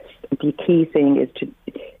it's the key thing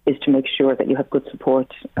is to make sure that you have good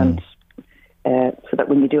support, and so that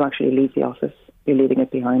when you do actually leave the office, you're leaving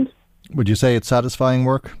it behind. Would you say it's satisfying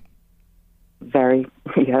work? Very,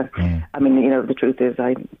 yeah. The truth is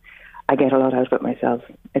I get a lot out of it myself.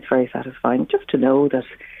 It's very satisfying just to know that,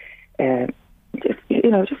 just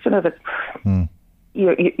to know that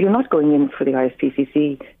you're not going in for the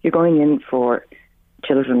ISPCC, you're going in for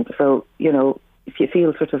children. So, if you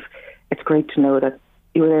feel it's great to know that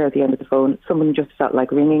you were there at the end of the phone. Someone just felt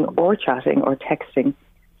like ringing or chatting or texting.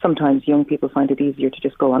 Sometimes young people find it easier to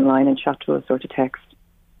just go online and chat to us or to text.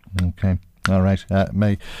 Okay. All right.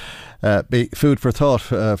 May be food for thought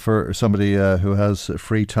for somebody who has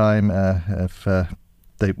free time if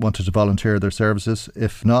they wanted to volunteer their services.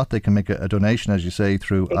 If not, they can make a donation, as you say,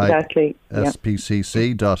 through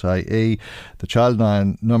ispcc.ie. The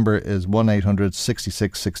Childline number is 1-800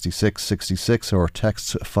 66 66 66 or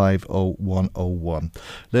text 50101.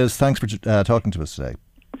 Liz, thanks for talking to us today.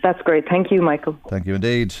 That's great. Thank you, Michael. Thank you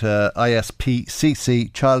indeed.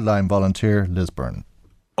 ISPCC Childline volunteer Liz Byrne.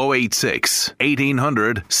 086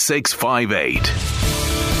 1800 658.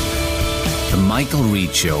 The Michael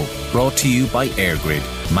Reid Show, brought to you by EirGrid,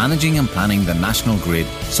 managing and planning the national grid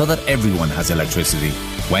so that everyone has electricity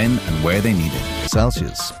when and where they need it.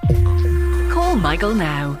 Celsius. Call Michael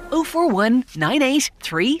now. 041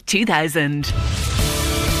 983 2000.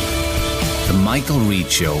 The Michael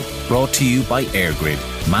Reid Show, brought to you by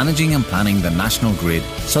EirGrid, managing and planning the national grid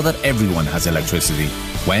so that everyone has electricity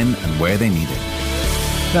when and where they need it.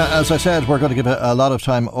 Now, as I said, we're going to give a lot of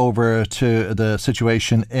time over to the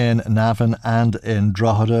situation in Navan and in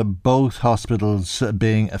Drogheda, both hospitals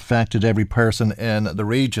being affected, every person in the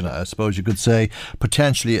region, I suppose you could say,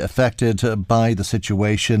 potentially affected by the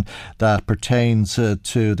situation that pertains to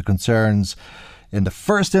the concerns in the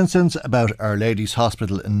first instance about Our Lady's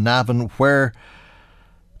Hospital in Navan, where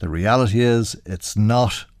the reality is it's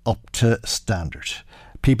not up to standard.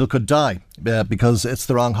 People could die because it's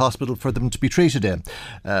the wrong hospital for them to be treated in.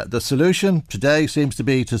 The solution today seems to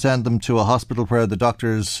be to send them to a hospital where the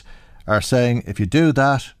doctors are saying if you do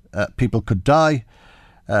that, people could die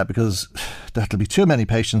because that'll be too many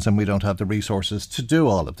patients and we don't have the resources to do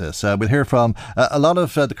all of this. We'll hear from a lot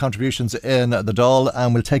of the contributions in the Dáil,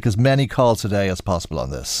 and we'll take as many calls today as possible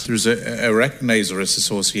on this. There's a recognised risk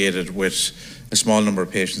associated with a small number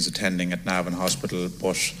of patients attending at Navan Hospital,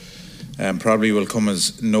 but probably will come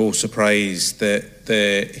as no surprise that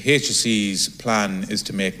the HSE's plan is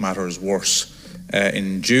to make matters worse.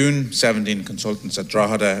 In June, 17 consultants at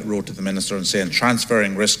Drogheda wrote to the Minister and saying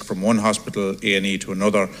transferring risk from one hospital A&E to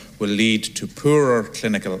another will lead to poorer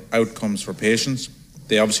clinical outcomes for patients.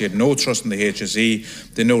 They obviously had no trust in the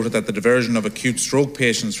HSE. They noted that the diversion of acute stroke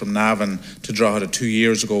patients from Navan to Drogheda 2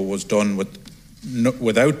 years ago was done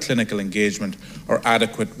without clinical engagement or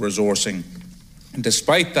adequate resourcing. And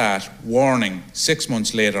despite that warning, 6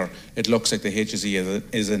 months later, it looks like the HSE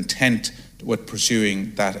is intent with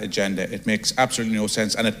pursuing that agenda. It makes absolutely no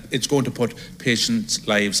sense, and it's going to put patients'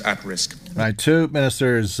 lives at risk. Right, two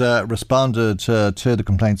ministers responded to the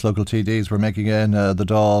complaints local TDs were making in the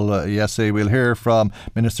Dáil yesterday. We'll hear from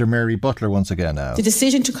Minister Mary Butler once again now. The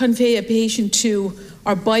decision to convey a patient to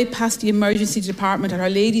or bypass the emergency department at Our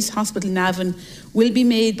Lady's Hospital Navan will be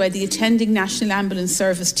made by the attending National Ambulance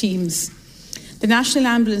Service teams. The National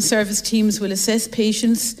Ambulance Service teams will assess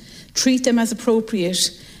patients, treat them as appropriate,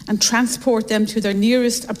 and transport them to their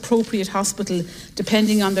nearest appropriate hospital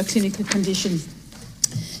depending on their clinical condition.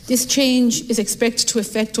 This change is expected to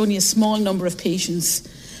affect only a small number of patients.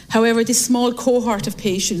 However, this small cohort of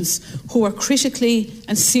patients who are critically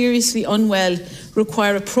and seriously unwell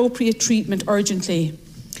require appropriate treatment urgently.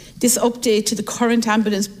 This update to the current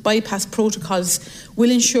ambulance bypass protocols will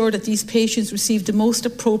ensure that these patients receive the most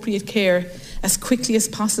appropriate care as quickly as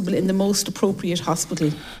possible in the most appropriate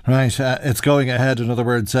hospital. Right, it's going ahead. In other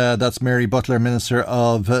words, that's Mary Butler, Minister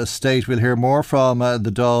of State. We'll hear more from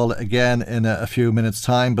the Dáil again in a few minutes'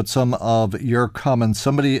 time, but some of your comments.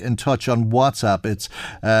 Somebody in touch on WhatsApp, it's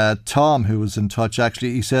Tom who was in touch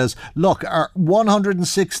actually. He says, look, our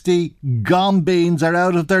 160 gom beans are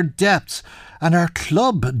out of their depths and our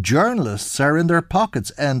club journalists are in their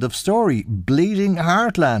pockets. End of story. Bleeding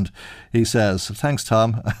Heartland, he says. Thanks,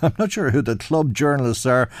 Tom. I'm not sure who the club journalists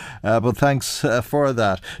are, but thanks for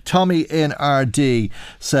that. Tommy in RD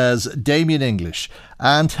says Damien English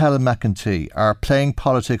and Helen McEntee are playing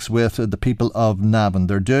politics with the people of Navan.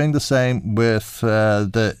 They're doing the same with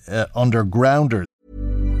the undergrounders.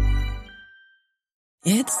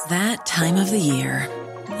 It's that time of the year.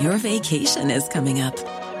 Your vacation is coming up.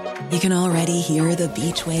 You can already hear the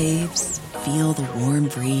beach waves, feel the warm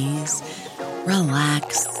breeze,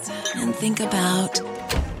 relax, and think about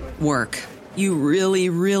work. You really,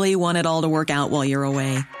 really want it all to work out while you're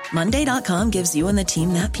away. Monday.com gives you and the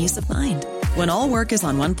team that peace of mind. When all work is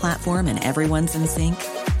on one platform and everyone's in sync,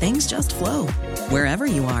 things just flow. Wherever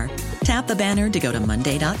you are, tap the banner to go to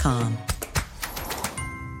Monday.com.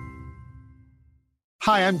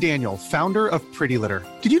 Hi, I'm Daniel, founder of Pretty Litter.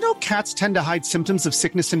 Did you know cats tend to hide symptoms of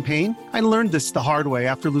sickness and pain? I learned this the hard way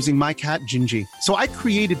after losing my cat, Gingy. So I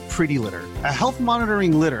created Pretty Litter, a health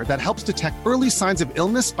monitoring litter that helps detect early signs of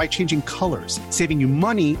illness by changing colors, saving you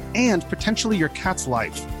money and potentially your cat's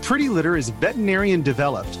life. Pretty Litter is veterinarian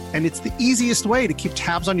developed, and it's the easiest way to keep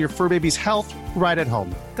tabs on your fur baby's health right at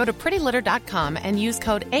home. Go to prettylitter.com and use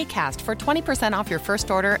code ACAST for 20% off your first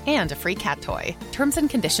order and a free cat toy. Terms and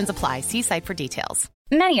conditions apply. See site for details.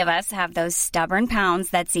 Many of us have those stubborn pounds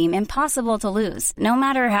that seem impossible to lose, no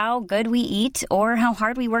matter how good we eat or how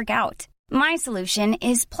hard we work out. My solution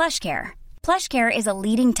is PlushCare. PlushCare is a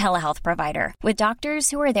leading telehealth provider with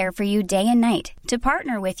doctors who are there for you day and night to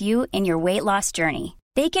partner with you in your weight loss journey.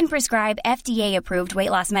 They can prescribe FDA-approved weight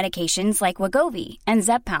loss medications like Wegovy and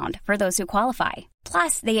Zepbound for those who qualify.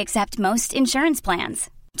 Plus, they accept most insurance plans.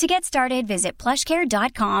 To get started, visit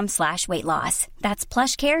plushcare.com/weightloss. That's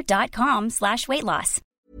plushcare.com/weightloss.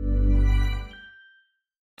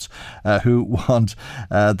 Who want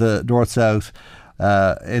the North-South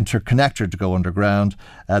interconnector to go underground.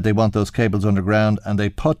 They want those cables underground, and they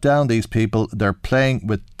put down these people. They're playing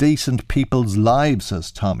with decent people's lives, says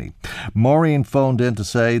Tommy. Maureen phoned in to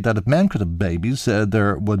say that if men could have babies,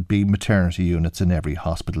 there would be maternity units in every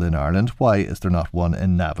hospital in Ireland. Why is there not one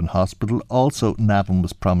in Navan Hospital? Also, Navan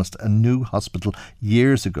was promised a new hospital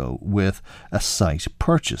years ago with a site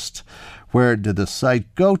purchased. Where did the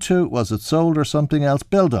site go to? Was it sold or something else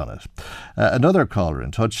built on it? Another caller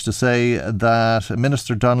in touch to say that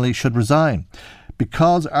Minister Donnelly should resign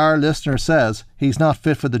because our listener says he's not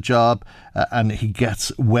fit for the job and he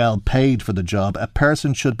gets well paid for the job. A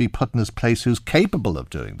person should be put in his place who's capable of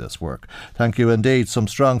doing this work. Thank you indeed. Some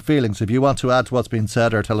strong feelings. If you want to add to what's been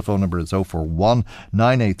said, our telephone number is 041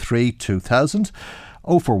 983 2000.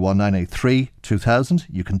 041 983 2000.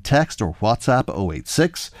 You can text or WhatsApp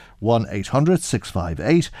 086 1800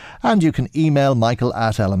 658, and you can email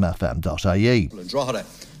michael@lmfm.ie. Drogheda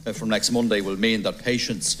from next Monday will mean that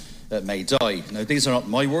patients may die. Now, these are not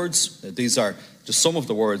my words. These are just some of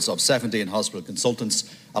the words of 17 hospital consultants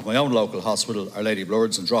at my own local hospital, Our Lady of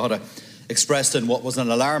Lourdes in Drogheda, expressed in what was an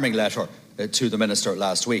alarming letter to the Minister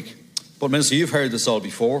last week. But, Minister, you've heard this all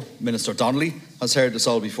before. Minister Donnelly has heard this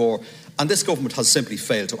all before. And this government has simply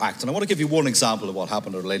failed to act. And I want to give you one example of what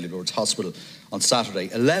happened at Our Lady of Lourdes Hospital on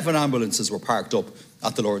Saturday. 11 ambulances were parked up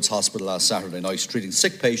at the Lourdes Hospital last Saturday night, treating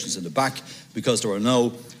sick patients in the back because there were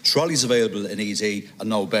no trolleys available in ED and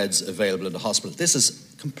no beds available in the hospital. This is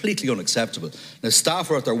completely unacceptable. Now,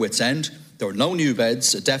 staff are at their wits' end. There were no new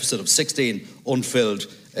beds, a deficit of 16 unfilled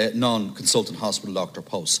non-consultant hospital doctor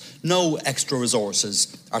posts. No extra resources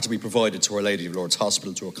are to be provided to Our Lady of Lourdes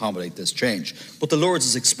Hospital to accommodate this change. But the Lourdes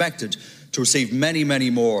is expected to receive many, many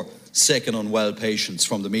more sick and unwell patients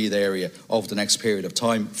from the Meath area over the next period of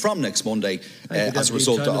time, from next Monday, as a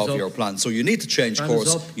result of your plan. So you need to change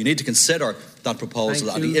course. You need to consider that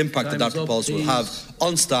proposal and the impact that proposal will have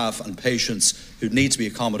on staff and patients who need to be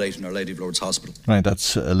accommodated in Our Lady of Lourdes Hospital. Right,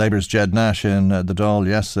 that's Labour's Jed Nash in the Dáil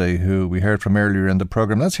yesterday, who we heard from earlier in the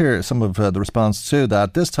programme. Let's hear some of the response to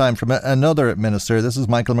that, this time from another minister. This is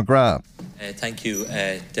Michael McGrath. Thank you,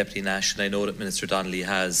 Deputy Nash. And I know that Minister Donnelly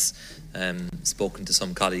has spoken to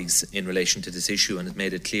some colleagues in relation to this issue and has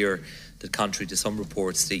made it clear that, contrary to some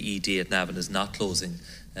reports, the ED at Navan is not closing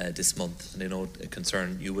this month. And I know a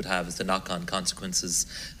concern you would have is the knock-on consequences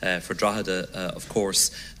for Drogheda, of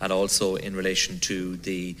course, and also in relation to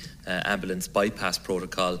the ambulance bypass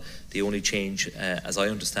protocol. The only change, as I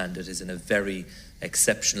understand it, is in a very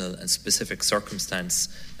exceptional and specific circumstance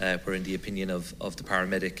where, in the opinion of the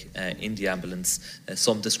paramedic in the ambulance,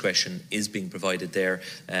 some discretion is being provided there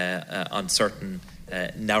on certain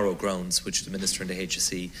narrow grounds, which the Minister and the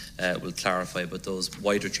HSE will clarify, but those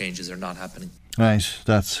wider changes are not happening. Right,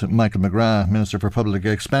 that's Michael McGrath, Minister for Public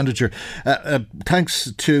Expenditure. Thanks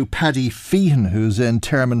to Paddy Feehan, who's in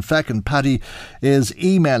Termonfeckin. Paddy is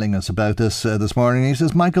emailing us about this this morning. He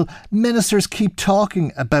says, Michael, ministers keep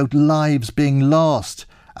talking about lives being lost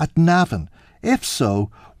at Navan. If so,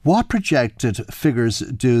 what projected figures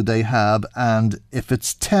do they have? And if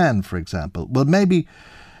it's 10, for example, well, maybe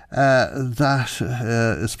that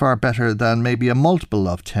is far better than maybe a multiple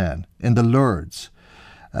of 10 in the Lourdes.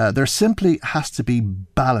 There simply has to be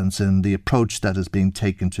balance in the approach that is being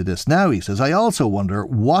taken to this. Now, he says, I also wonder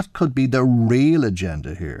what could be the real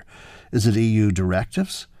agenda here. Is it EU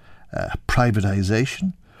directives?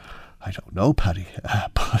 Privatisation? I don't know, Paddy,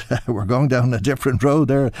 but we're going down a different road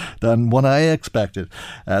there than one I expected.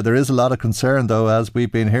 There is a lot of concern, though, as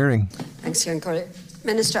we've been hearing. Thanks, Kieran Corley.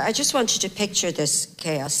 Minister, I just want you to picture this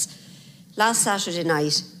chaos. Last Saturday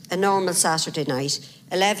night, a normal Saturday night,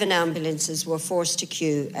 11 ambulances were forced to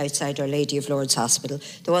queue outside Our Lady of Lourdes Hospital.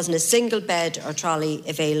 There wasn't a single bed or trolley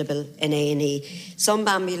available in A&E. Some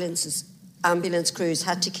ambulance crews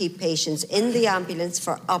had to keep patients in the ambulance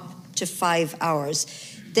for up to 5 hours.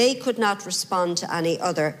 They could not respond to any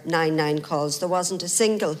other 999 calls. There wasn't a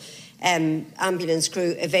single ambulance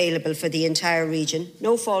crew available for the entire region.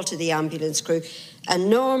 No fault to the ambulance crew. A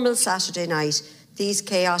normal Saturday night, these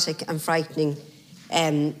chaotic and frightening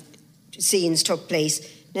scenes took place.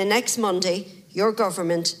 Now, next Monday, your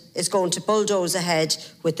government is going to bulldoze ahead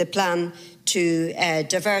with the plan to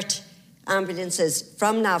divert ambulances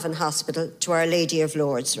from Navan Hospital to Our Lady of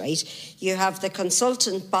Lourdes, right? You have the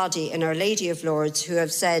consultant body in Our Lady of Lourdes who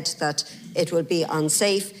have said that it will be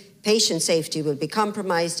unsafe, patient safety will be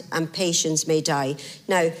compromised and patients may die.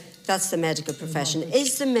 Now, that's the medical profession.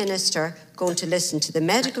 Is the Minister going to listen to the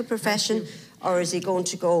medical profession, or is he going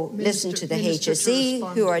to go listen to the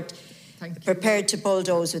HSE who are prepared to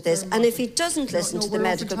bulldoze with this? And if he doesn't listen to the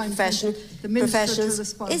medical professionals,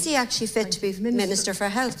 is he actually fit to be Minister for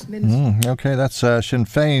Health? OK, that's Sinn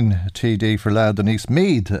Féin TD for Louth, Denise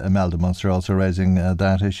Mead. Imelda Munster also raising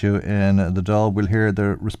that issue in the Dáil. We'll hear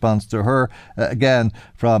the response to her again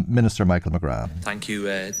from Minister Michael McGrath. Thank you,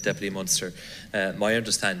 Deputy Munster. My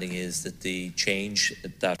understanding is that the change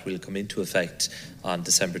that will come into effect on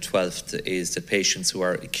December 12th is that patients who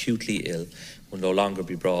are acutely ill will no longer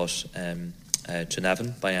be brought to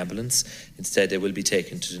Navan by ambulance. Instead, they will be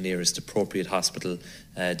taken to the nearest appropriate hospital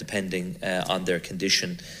depending on their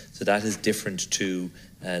condition. So that is different to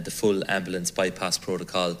the full ambulance bypass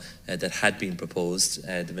protocol that had been proposed.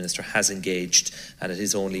 The Minister has engaged, and it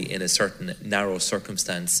is only in a certain narrow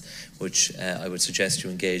circumstance which I would suggest you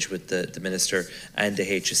engage with the Minister and the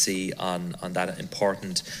HSE on that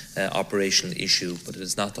important operational issue, but it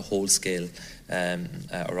is not the whole scale,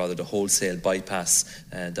 or rather the wholesale bypass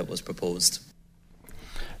that was proposed.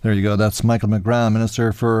 There you go. That's Michael McGrath,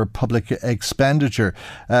 Minister for Public Expenditure.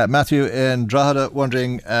 Matthew in Drogheda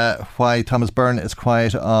wondering why Thomas Byrne is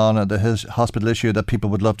quiet on the hospital issue, that people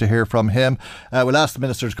would love to hear from him. We'll ask the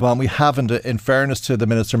Minister to come on. We haven't, in fairness to the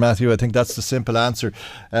Minister, Matthew. I think that's the simple answer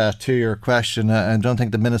to your question. I don't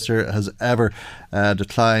think the Minister has ever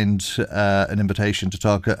declined an invitation to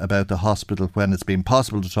talk about the hospital when it's been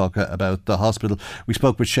possible to talk about the hospital. We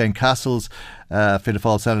spoke with Shane Castles, Fianna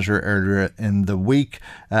Fáil Senator, earlier in the week.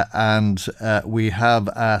 And we have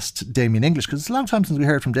asked Damien English, because it's a long time since we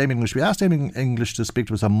heard from Damien English. We asked Damien English to speak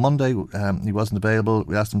to us on Monday. He wasn't available.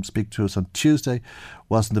 We asked him to speak to us on Tuesday.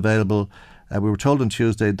 Wasn't available. We were told on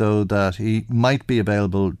Tuesday, though, that he might be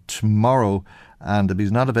available tomorrow. And if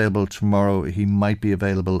he's not available tomorrow, he might be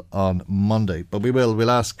available on Monday. But we'll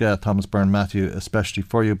ask Thomas Byrne, Matthew, especially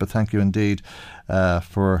for you. But thank you indeed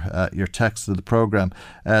for your text to the programme.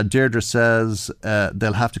 Deirdre says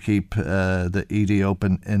they'll have to keep the ED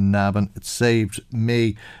open in Navan. It saved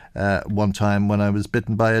me one time when I was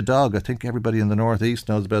bitten by a dog. I think everybody in the northeast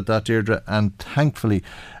knows about that, Deirdre. And thankfully,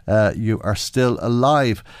 you are still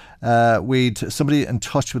alive. We'd somebody in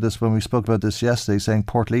touch with us when we spoke about this yesterday, saying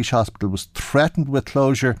Portlaoise Hospital was threatened with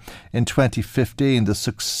closure in 2015. The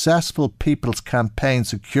successful People's Campaign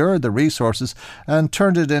secured the resources and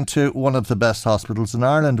turned it into one of the best hospitals in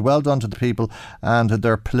Ireland. Well done to the people and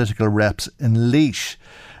their political reps in Laois.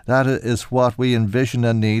 That is what we envision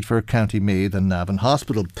and need for County Meath and Navan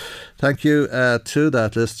Hospital. Thank you to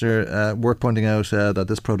that listener. Worth pointing out that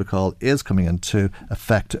this protocol is coming into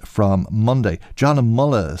effect from Monday. John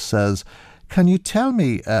Mulla says, can you tell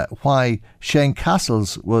me why Shane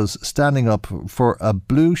Castles was standing up for a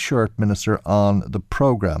blue shirt minister on the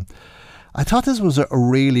programme? I thought this was a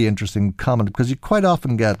really interesting comment, because you quite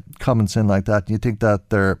often get comments in like that and you think that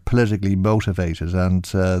they're politically motivated and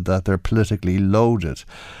that they're politically loaded,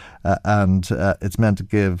 and it's meant to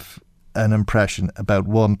give an impression about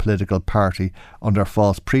one political party under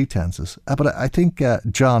false pretences. But I think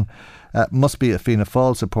John must be a Fianna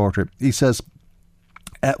Fáil supporter. He says,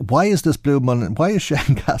 why is this blue money? Why is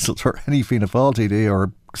Shane Castles or any Fianna Fáil TD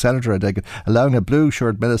or Senator, I take it, allowing a blue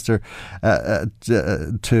shirt minister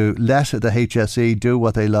to let the HSE do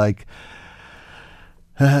what they like?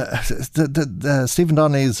 Stephen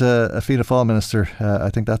Donnelly is a Fianna Fáil minister. I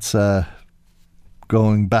think that's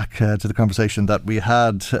going back to the conversation that we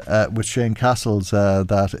had with Shane Castles,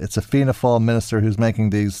 that it's a Fianna Fáil minister who's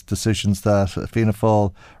making these decisions that Fianna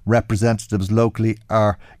Fáil representatives locally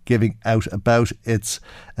are giving out about. It's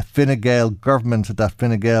a Fine Gael government that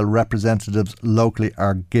Fine Gael representatives locally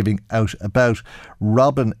are giving out about.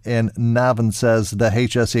 Robin in Navan says the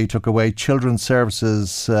HSE took away children's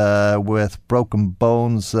services with broken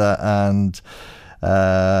bones and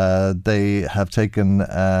they have taken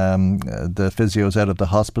the physios out of the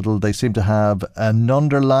hospital. They seem to have an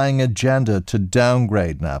underlying agenda to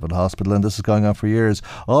downgrade Navan Hospital, and this is going on for years.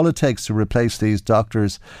 All it takes to replace these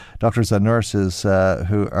doctors and nurses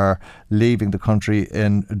who are leaving the country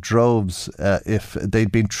in droves, if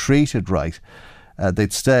they'd been treated right,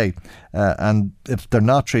 they'd stay. And if they're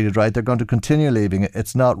not treated right, they're going to continue leaving.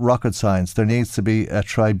 It's not rocket science. There needs to be a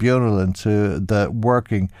tribunal into the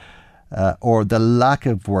working or the lack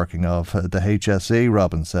of working of the HSE,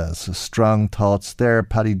 Robin says. Strong thoughts there.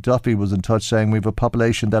 Paddy Duffy was in touch saying we've a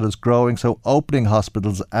population that is growing, so opening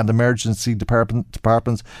hospitals and emergency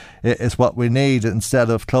departments is what we need instead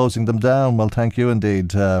of closing them down. Well, thank you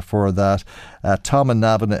indeed for that. Tom and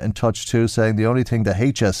Navan in touch too, saying the only thing the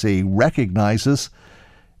HSE recognises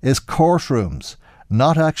is courtrooms,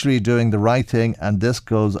 not actually doing the right thing, and this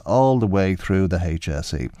goes all the way through the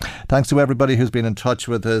HSE. Thanks to everybody who's been in touch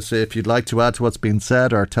with us. If you'd like to add to what's been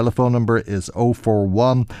said, our telephone number is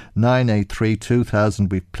 041 983 2000.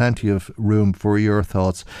 We've plenty of room for your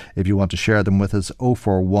thoughts if you want to share them with us.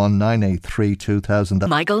 041 983 2000.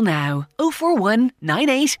 Michael now. 041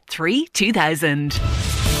 983 2000.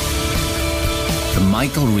 The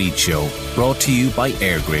Michael Reid Show, brought to you by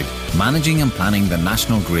EirGrid, managing and planning the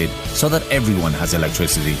national grid so that everyone has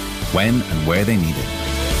electricity when and where they need it.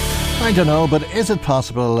 I don't know, but is it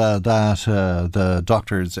possible that the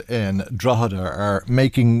doctors in Drogheda are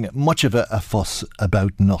making much of a fuss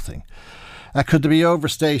about nothing? Could they be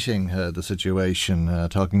overstating the situation,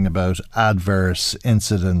 talking about adverse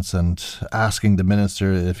incidents and asking the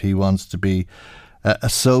minister if he wants to be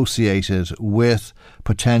associated with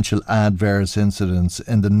potential adverse incidents,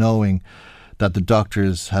 in the knowing that the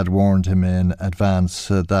doctors had warned him in advance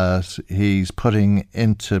that he's putting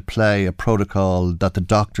into play a protocol that the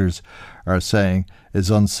doctors are saying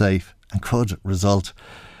is unsafe and could result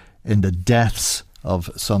in the deaths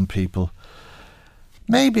of some people?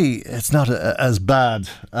 Maybe it's not as bad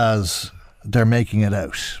as they're making it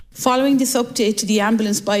out. Following this update to the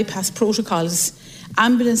ambulance bypass protocols,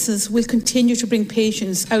 ambulances will continue to bring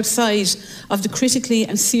patients outside of the critically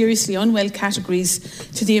and seriously unwell categories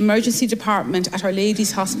to the emergency department at Our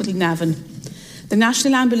Lady's Hospital, Navan. The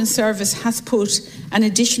National Ambulance Service has put an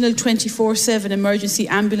additional 24/7 emergency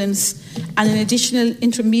ambulance and an additional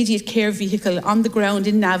intermediate care vehicle on the ground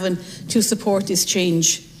in Navan to support this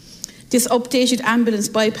change. This updated ambulance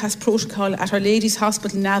bypass protocol at Our Lady's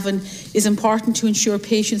Hospital, Navan is important to ensure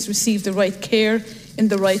patients receive the right care in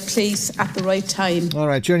the right place at the right time. All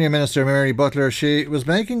right, Junior Minister Mary Butler, she was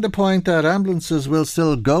making the point that ambulances will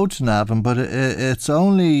still go to Navan, but it's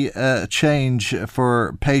only a change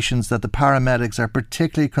for patients that the paramedics are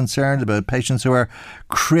particularly concerned about, patients who are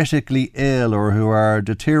critically ill or who are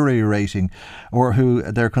deteriorating or who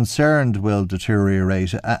they're concerned will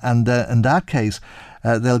deteriorate, and in that case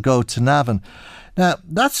they'll go to Navan. Now,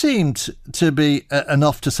 that seemed to be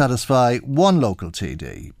enough to satisfy one local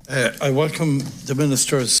TD. I welcome the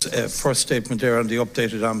Minister's first statement there on the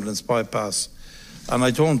updated ambulance bypass, and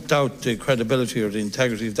I don't doubt the credibility or the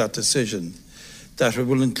integrity of that decision, that it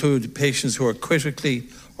will include patients who are critically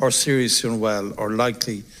or seriously unwell or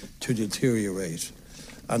likely to deteriorate.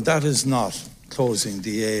 And that is not closing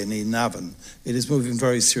the A&E Navan. It is moving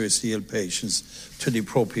very seriously ill patients to the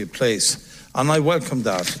appropriate place. And I welcome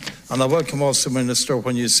that. And I welcome also, Minister,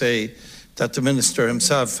 when you say that the Minister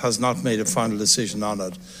himself has not made a final decision on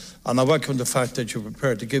it. And I welcome the fact that you're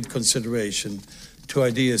prepared to give consideration to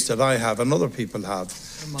ideas that I have and other people have,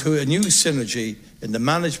 to a new synergy in the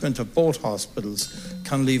management of both hospitals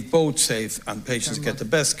can leave both safe and patients get the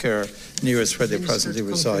best care nearest where they presently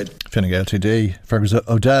reside. Fine Gael TD, Fergus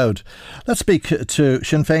O'Dowd. Let's speak to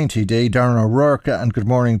Sinn Féin TD, Darren O'Rourke, and good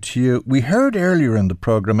morning to you. We heard earlier in the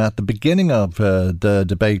programme at the beginning of the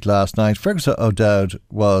debate last night, Fergus O'Dowd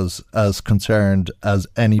was as concerned as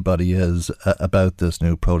anybody is about this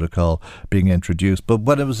new protocol being introduced. But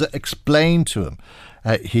when it was explained to him,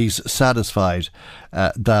 he's satisfied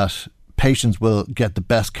that patients will get the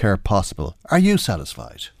best care possible. Are you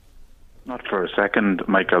satisfied? Not for a second,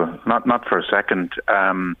 Michael. Not for a second.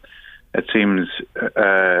 It seems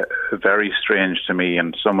very strange to me,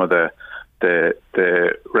 and some of the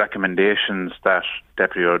recommendations that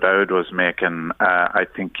Deputy O'Dowd was making, I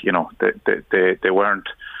think they weren't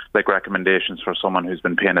like recommendations for someone who's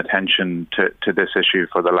been paying attention to this issue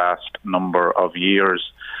for the last number of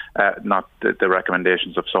years, not the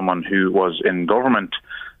recommendations of someone who was in government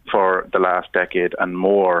for the last decade and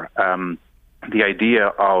more. The idea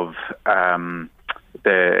of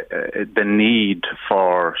the need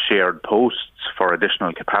for shared posts, for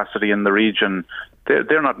additional capacity in the region,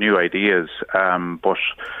 they're not new ideas, but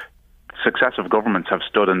successive governments have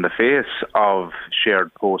stood in the face of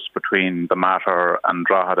shared posts between the Mater and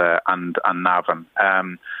Drogheda and Navan,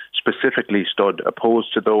 specifically stood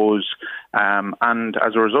opposed to those, and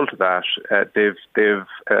as a result of that, they've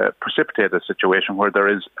precipitated a situation where there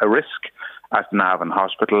is a risk at Navan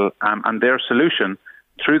Hospital, and their solution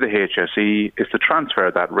through the HSE is to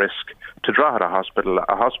transfer that risk to Drogheda Hospital,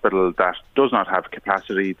 a hospital that does not have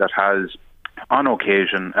capacity, that has on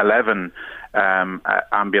occasion 11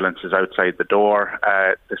 ambulances outside the door.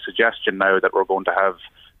 The suggestion now that we're going to have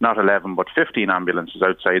not 11 but 15 ambulances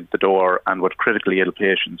outside the door, and with critically ill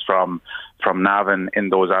patients from Navan in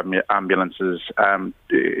those ambulances,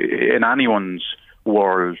 in anyone's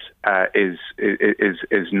world is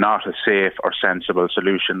not a safe or sensible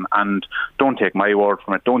solution. And don't take my word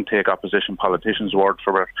from it, don't take opposition politicians' word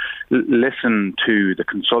for it. Listen to the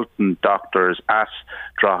consultant doctors at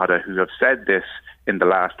Drogheda who have said this in the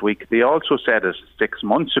last week. They also said it 6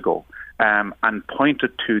 months ago, and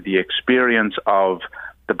pointed to the experience of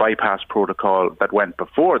the bypass protocol that went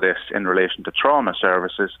before this in relation to trauma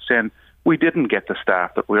services, saying we didn't get the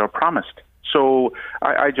staff that we were promised. So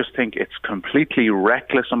I just think it's completely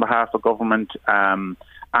reckless on behalf of government,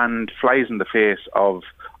 and flies in the face of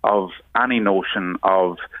any notion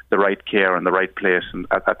of the right care in the right place and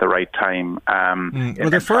at the right time. Well,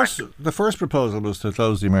 the first proposal was to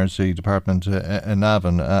close the emergency department in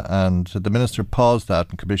Navan, and the Minister paused that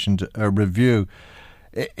and commissioned a review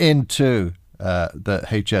into the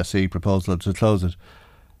HSE proposal to close it.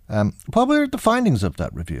 What were the findings of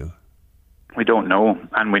that review? We don't know,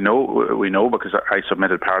 and we know because I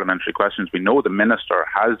submitted parliamentary questions. We know the Minister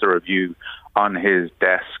has the review on his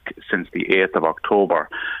desk since the 8th of October.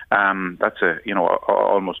 That's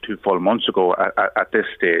almost 2 full months ago at this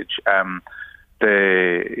stage.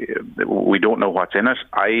 We don't know what's in it.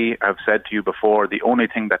 I have said to you before, the only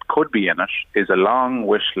thing that could be in it is a long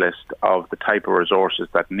wish list of the type of resources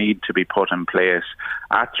that need to be put in place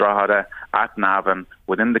at Drogheda, at Navan,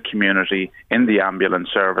 within the community, in the ambulance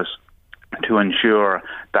service, to ensure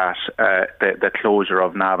that the closure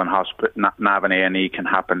of Navan A&E can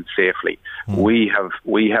happen safely. We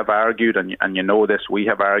have argued, and you know this, we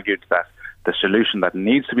have argued that the solution that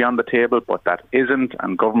needs to be on the table, but that isn't,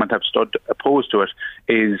 and government have stood opposed to it,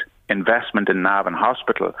 is investment in Navan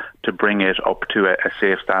Hospital to bring it up to a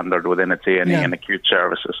safe standard within its A&E and acute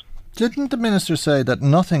services. Didn't the Minister say that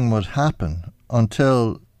nothing would happen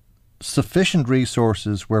until sufficient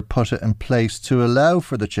resources were put in place to allow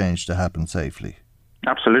for the change to happen safely?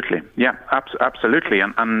 Absolutely, yeah, absolutely.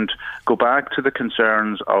 And go back to the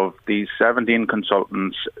concerns of these 17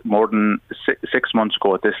 consultants more than 6 months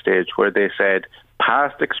ago at this stage, where they said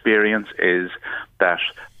past experience is that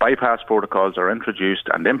bypass protocols are introduced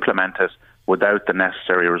and implemented without the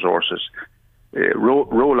necessary resources.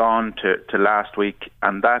 Roll on to last week,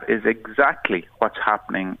 and that is exactly what's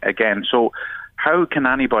happening again. So how can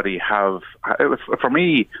anybody have? For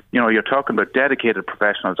me, you're talking about dedicated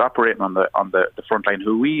professionals operating on the front line,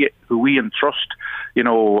 who we entrust,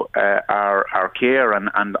 our care and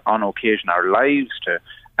on occasion our lives to,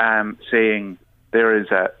 saying there is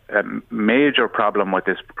a major problem with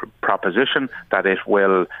this proposition, that it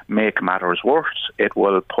will make matters worse, it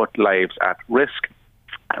will put lives at risk,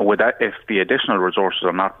 if the additional resources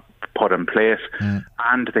are not put in place,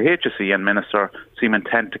 and the HSE and Minister seem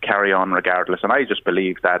intent to carry on regardless. And I just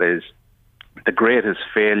believe that is the greatest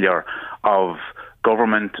failure of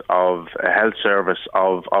government, of a health service,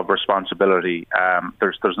 of responsibility.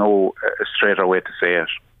 There's no straighter way to say it.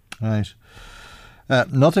 Right.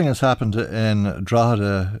 Nothing has happened in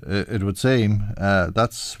Drogheda, it would seem.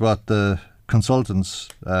 That's what the consultants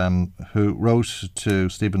who wrote to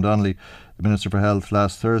Stephen Donnelly, the Minister for Health,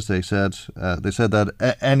 last Thursday said. They said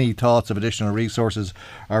that any thoughts of additional resources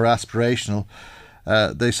are aspirational.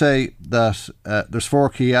 They say that there's 4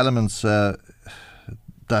 key elements that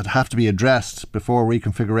have to be addressed before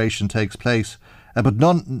reconfiguration takes place, but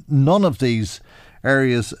none of these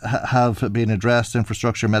areas have been addressed: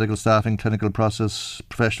 infrastructure, medical staffing, clinical process,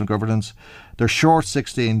 professional governance. They're short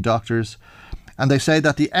 16 doctors. And they say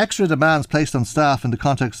that the extra demands placed on staff in the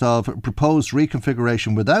context of proposed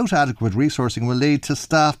reconfiguration without adequate resourcing will lead to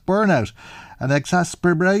staff burnout, an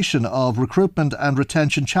exacerbation of recruitment and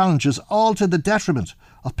retention challenges, all to the detriment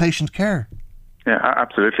of patient care. Yeah,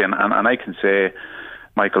 absolutely. And I can say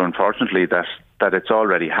Michael, unfortunately, that it's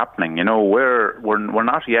already happening. You know, we're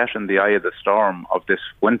not yet in the eye of the storm of this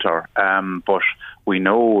winter, but we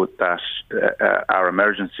know that our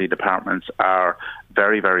emergency departments are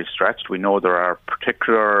very, very stretched. We know there are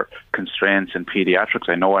particular constraints in paediatrics.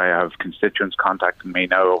 I know I have constituents contacting me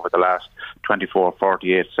now over the last 24,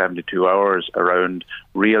 48, 72 hours around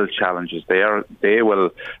real challenges. They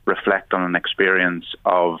will reflect on an experience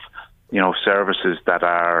of, you know, services that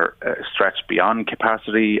are stretched beyond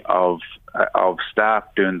capacity, of staff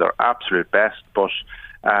doing their absolute best, but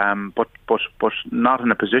not in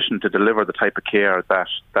a position to deliver the type of care that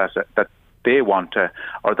they want to,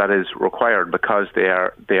 or that is required, because they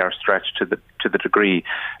are stretched to the degree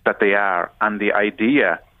that they are. And the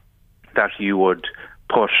idea that you would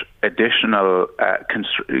put additional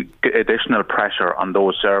pressure on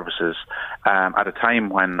those services at a time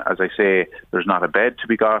when, as I say, there's not a bed to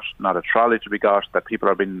be got, not a trolley to be got, that people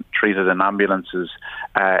are being treated in ambulances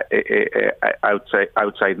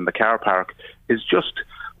outside in the car park, is just,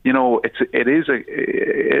 you know, it's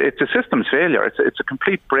a systems failure. It's a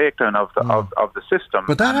complete breakdown of the system.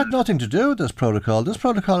 But that had nothing to do with this protocol. This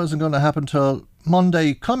protocol isn't going to happen till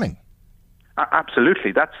Monday coming.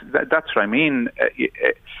 Absolutely, that's what I mean.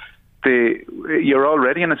 You're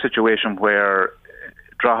already in a situation where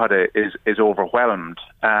Drogheda is overwhelmed.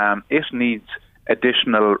 It needs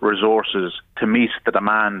additional resources to meet the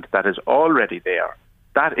demand that is already there.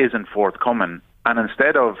 That isn't forthcoming. And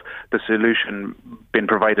instead of the solution being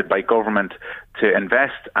provided by government to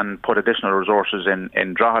invest and put additional resources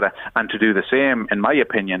in Drogheda, and to do the same, in my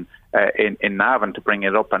opinion, in Navan, to bring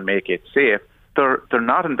it up and make it safe, they're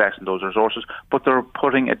not investing those resources, but they're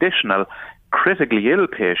putting additional critically ill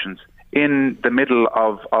patients in the middle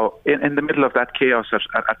of that chaos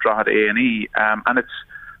at Drogheda A&E, and it's,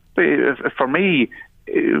 for me,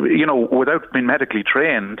 you know, without being medically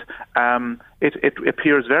trained, it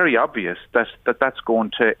appears very obvious that's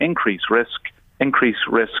going to increase risk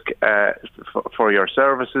for your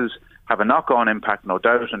services, have a knock-on impact, no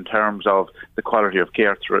doubt, in terms of the quality of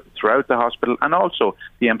care throughout the hospital, and also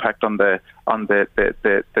the impact on the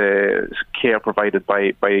care provided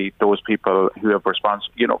by those people who have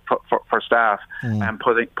you know, for staff, and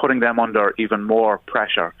putting them under even more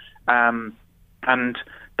pressure. And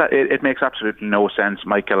that it makes absolutely no sense,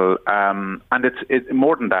 Michael. And it's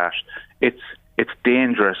more than that. It's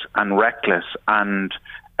dangerous and reckless, and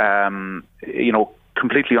you know,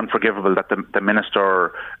 completely unforgivable that the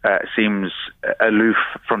minister seems aloof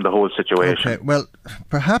from the whole situation. Okay, well,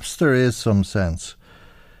 perhaps there is some sense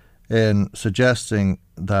in suggesting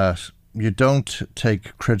that you don't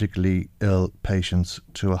take critically ill patients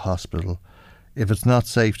to a hospital if it's not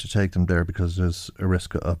safe to take them there because there's a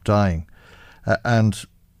risk of dying. And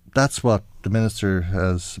that's what the minister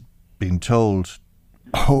has been told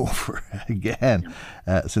over again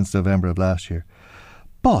since November of last year.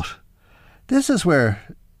 But this is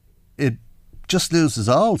where it just loses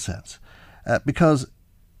all sense, because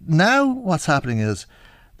now what's happening is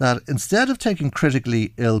that instead of taking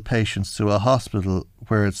critically ill patients to a hospital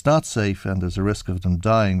where it's not safe and there's a risk of them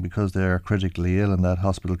dying because they are critically ill and that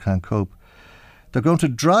hospital can't cope, they're going to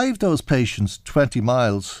drive those patients 20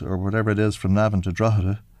 miles or whatever it is from Navan to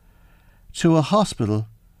Drogheda to a hospital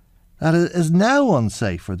that is now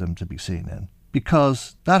unsafe for them to be seen in,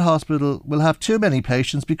 because that hospital will have too many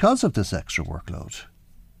patients because of this extra workload.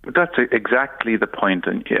 That's exactly the point,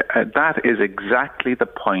 and that is exactly the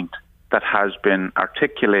point that has been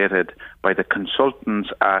articulated by the consultants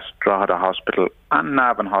at Drogheda Hospital and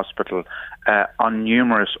Navan Hospital on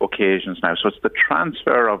numerous occasions now. So it's the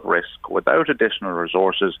transfer of risk without additional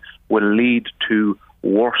resources will lead to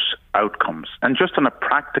worse outcomes. And just on a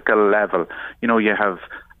practical level, you know, you have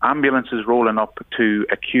ambulances rolling up to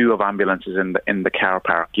a queue of ambulances in the car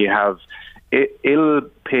park. You have ill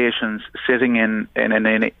patients sitting in an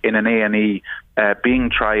A&E being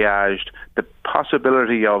triaged. The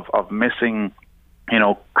possibility of missing, you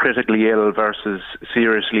know, critically ill versus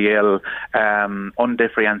seriously ill,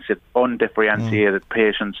 undifferentiated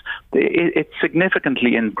patients. It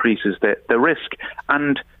significantly increases the risk,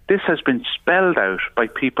 and this has been spelled out by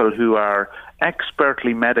people who are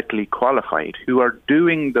expertly medically qualified, who are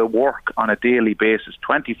doing the work on a daily basis,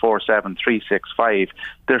 24/7, 365.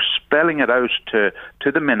 They're spelling it out to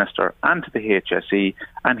the minister and to the HSE,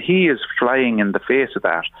 and he is flying in the face of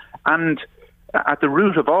that. And at the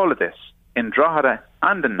root of all of this, in Drogheda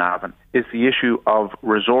and in Navan, is the issue of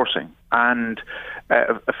resourcing. And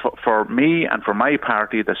for me and for my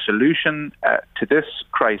party, the solution to this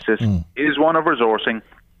crisis is one of resourcing.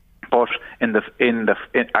 But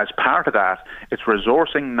as part of that, it's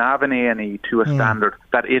resourcing Navan A&E to a standard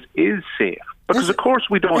that it is safe, Because of course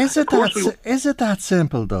we don't. Is it that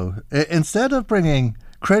simple though? Instead of bringing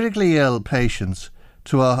critically ill patients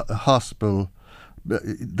to a hospital,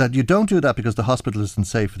 that you don't do that because the hospital isn't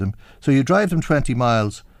safe for them, so you drive them 20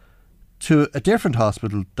 miles to a different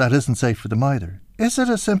hospital that isn't safe for them either. Is it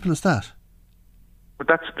as simple as that? But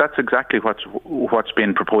that's exactly what's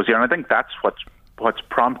been proposed here, and I think that's what's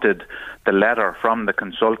prompted the letter from the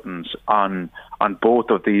consultants on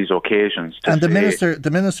both of these occasions. And the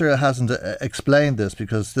minister hasn't explained this,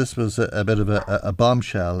 because this was a bit of a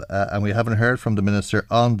bombshell, and we haven't heard from the minister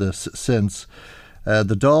on this since.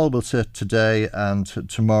 The Dáil will sit today and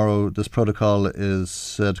tomorrow. This protocol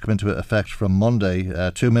is to come into effect from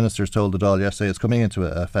Monday. Two ministers told the Dáil yesterday it's coming into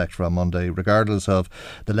effect from Monday, regardless of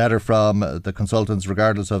the letter from the consultants,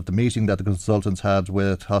 regardless of the meeting that the consultants had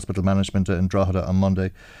with hospital management in Drogheda on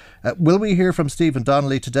Monday. Will we hear from Stephen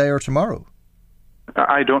Donnelly today or tomorrow?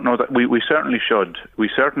 I don't know that we certainly should. We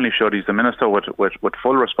certainly should. He's the minister with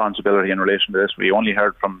full responsibility in relation to this. We only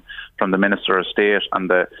heard from the Minister of State and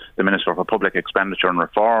the Minister for Public Expenditure and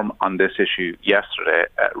Reform on this issue yesterday,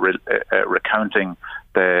 recounting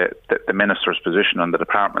the minister's position and the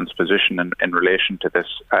department's position in relation to this.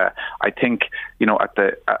 I think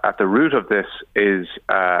at the root of this is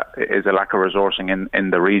a lack of resourcing in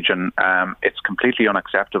the region. It's completely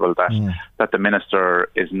unacceptable that the minister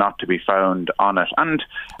is not to be found on it. And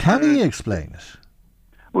can he explain it?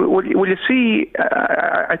 Well, you see,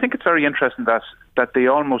 I think it's very interesting that they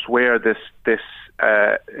almost wear this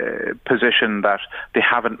position that they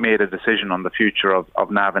haven't made a decision on the future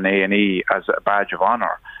of Navan A&E as a badge of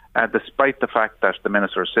honour, despite the fact that the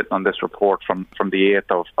minister is sitting on this report from the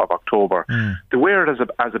 8th of October. They wear it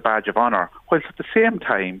as a badge of honour, whilst at the same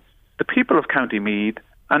time, the people of County Meath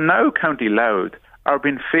and now County Louth are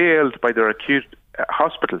being failed by their acute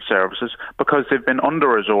hospital services because they've been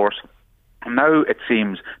under-resourced. Now it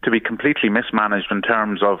seems to be completely mismanaged in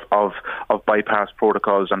terms of bypass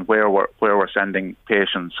protocols and where we're sending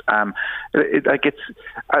patients. It's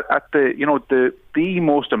at the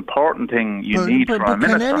most important thing you need from a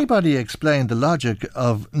minister. Can anybody explain the logic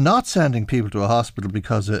of not sending people to a hospital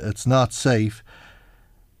because it's not safe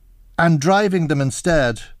and driving them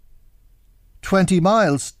instead 20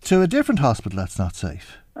 miles to a different hospital that's not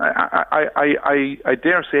safe? I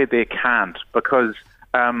dare say they can't, because.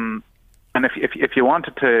 And if you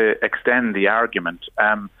wanted to extend the argument,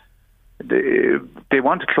 they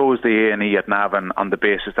want to close the A&E at Navan on the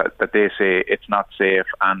basis that they say it's not safe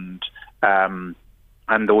and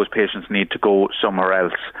those patients need to go somewhere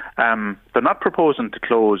else. They're not proposing to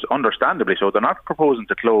close, understandably so, they're not proposing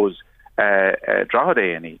to close Drogheda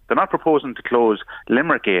A&E. They're not proposing to close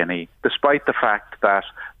Limerick A&E, despite the fact that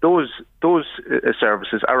those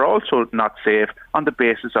services are also not safe on the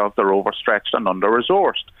basis of they're overstretched and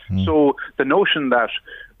under-resourced. So the notion that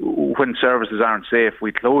when services aren't safe,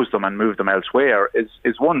 we close them and move them elsewhere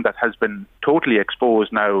is one that has been totally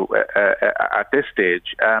exposed now at this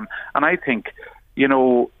stage. And I think,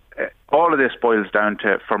 all of this boils down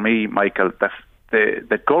to, for me, Michael, that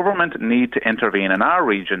the government need to intervene in our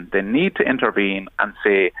region. They need to intervene and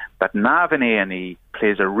say that Navan A&E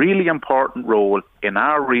plays a really important role in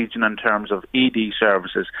our region in terms of ED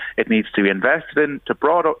services. It needs to be invested in to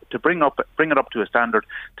bring it up to a standard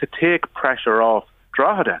to take pressure off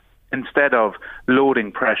Drogheda instead of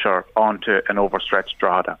loading pressure onto an overstretched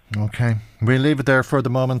Drogheda. OK, we'll leave it there for the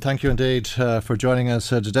moment. Thank you indeed for joining us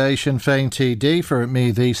today. Sinn Féin TD for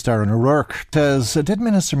Meath East, Darren O'Rourke. Did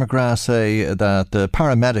Minister McGrath say that the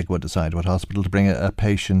paramedic would decide what hospital to bring a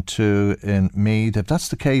patient to in Meath? If that's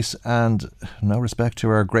the case, and no respect to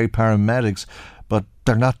our great paramedics, but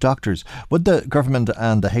they're not doctors, would the government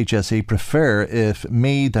and the HSE prefer if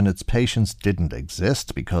Meath and its patients didn't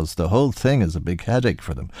exist, because the whole thing is a big headache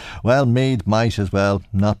for them? Well, Meath might as well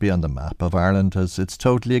not be on the map of Ireland, as it's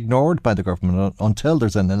totally ignored by the government until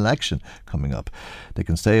there's an election coming up. They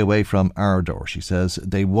can stay away from our door, she says.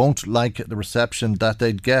 They won't like the reception that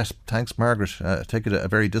they'd get. Thanks, Margaret. Take it a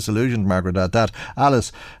very disillusioned Margaret at that.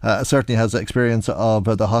 Alice certainly has experience of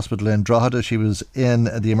the hospital in Drogheda. She was in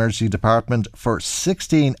the emergency department for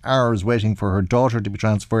 16 hours waiting for her daughter to be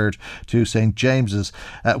transferred to St James's.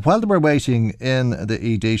 While they were waiting in the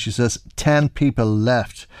ED, she says 10 people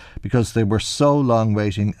left because they were so long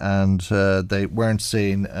waiting and they weren't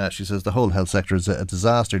seen. She says the whole health sector is a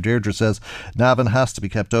disaster. Deirdre says Navan has to be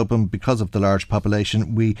kept open because of the large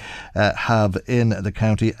population we have in the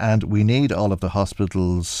county, and we need all of the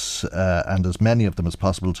hospitals and as many of them as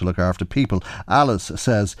possible to look after people. Alice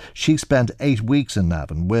says she spent 8 weeks in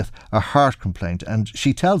Navan with a heart complaint, and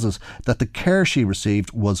she tells us that the care she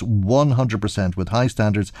received was 100% with high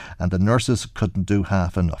standards, and the nurses couldn't do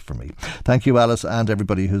half enough for me. Thank you, Alice, and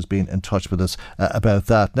everybody who's been in touch with us about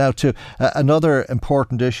that. Now to another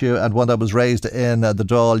important issue, and one that was raised in the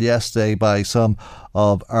Dáil yesterday by some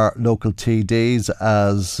of our local TDs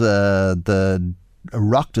as the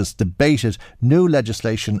Oireachtas debated new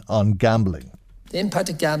legislation on gambling. The impact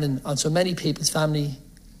of gambling on so many people's family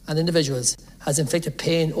and individuals has inflicted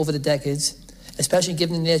pain over the decades, especially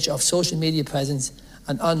given the nature of social media presence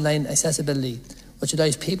and online accessibility, which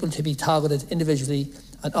allows people to be targeted individually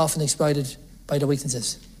and often exploited by their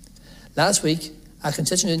weaknesses. Last week, a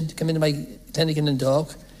constituent came into my clinic in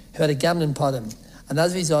Dundalk who had a gambling problem, and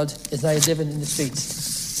as a result is now living in the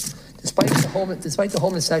streets. Despite the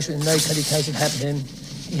homeless section in Louth County Council helping him,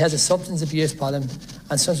 he has a substance abuse problem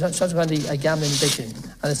and subsequently a gambling addiction,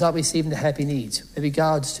 and is not receiving the help he needs with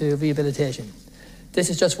regards to rehabilitation. This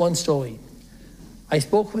is just one story. I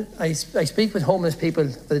speak with homeless people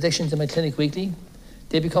with addictions in my clinic weekly.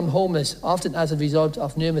 They become homeless often as a result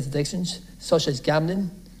of numerous addictions, such as gambling,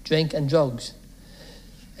 drink and drugs.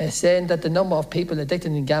 Saying that the number of people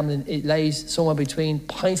addicted in gambling, it lies somewhere between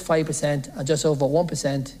 0.5% and just over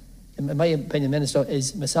 1%, in my opinion, Minister,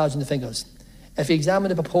 is massaging the fingers. If we examine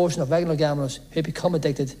the proportion of regular gamblers who become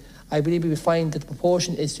addicted, I believe we will find that the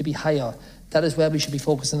proportion is to be higher. That is where we should be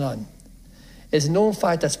focusing on. It is a known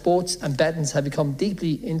fact that sports and betting have become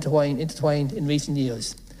deeply intertwined in recent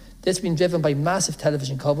years. This has been driven by massive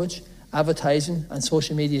television coverage, advertising and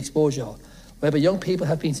social media exposure, whereby young people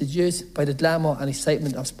have been seduced by the glamour and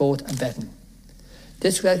excitement of sport and betting.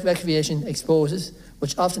 This recreation exposes,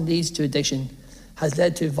 which often leads to addiction, has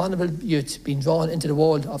led to vulnerable youth being drawn into the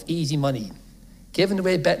world of easy money. Given the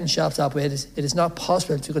way betting shops operate, it is not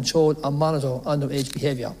possible to control or monitor underage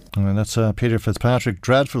behaviour. And that's Peter Fitzpatrick.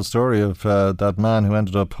 Dreadful story of that man who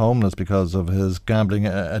ended up homeless because of his gambling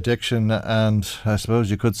addiction, and I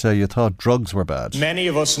suppose you could say you thought drugs were bad. Many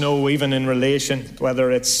of us know, even in relation,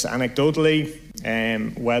 whether it's anecdotally,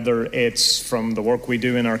 whether it's from the work we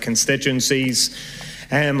do in our constituencies,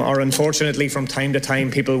 or unfortunately from time to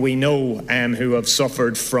time people we know who have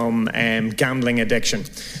suffered from gambling addiction.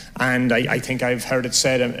 And I think I've heard it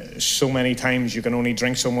said so many times, you can only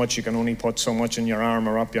drink so much, you can only put so much in your arm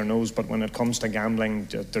or up your nose, but when it comes to gambling,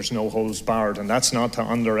 there's no holds barred. And that's not to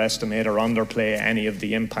underestimate or underplay any of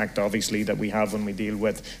the impact, obviously, that we have when we deal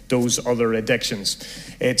with those other addictions.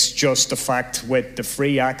 It's just the fact with the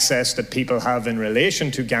free access that people have in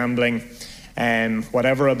relation to gambling,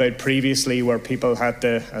 whatever about previously where people had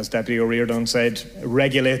to, as Deputy O'Riordan said,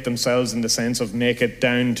 regulate themselves in the sense of make it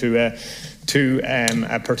down to a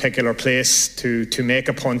particular place to make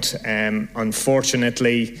a punt.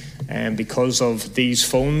 Unfortunately, because of these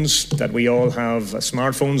phones that we all have,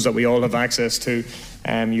 smartphones that we all have access to,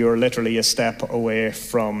 you're literally a step away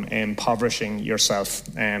from impoverishing yourself.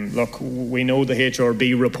 Look, we know the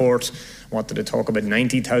HRB report wanted to talk about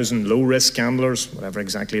 90,000 low-risk gamblers, whatever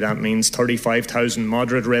exactly that means, 35,000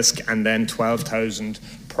 moderate risk, and then 12,000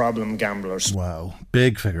 problem gamblers. Wow,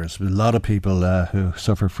 big figures. A lot of people who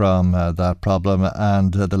suffer from that problem,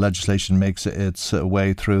 and the legislation makes its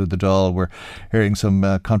way through the Dáil. We're hearing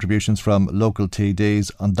some contributions from local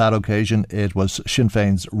TDs. On that occasion, it was Sinn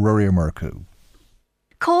Féin's Rory O'Murcu.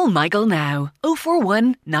 Call Michael now,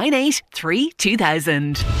 041 983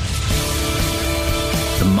 2000.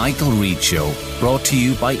 The Michael Reid Show, brought to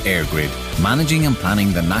you by EirGrid, managing and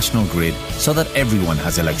planning the national grid so that everyone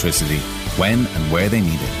has electricity when and where they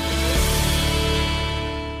need it.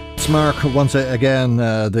 It's Mark, once again,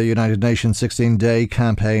 the United Nations 16-day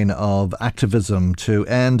campaign of activism to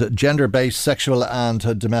end gender-based sexual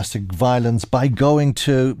and domestic violence by going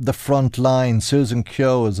to the front line. Susan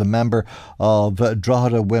Keogh is a member of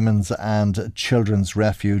Drogheda Women's and Children's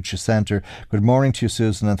Refuge Centre. Good morning to you,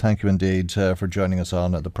 Susan, and thank you indeed for joining us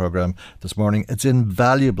on the programme this morning. It's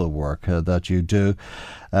invaluable work that you do,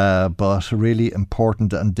 but really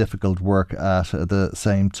important and difficult work at the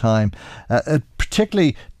same time. A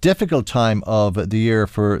particularly difficult time of the year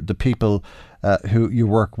for the people who you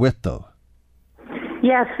work with, though.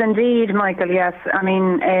 Yes, indeed, Michael. Yes, I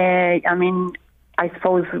mean, I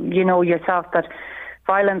suppose you know yourself that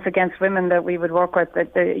violence against women that we would work with,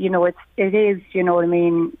 that it is, you know what I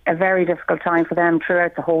mean, a very difficult time for them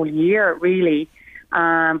throughout the whole year, really.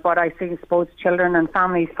 But I suppose children and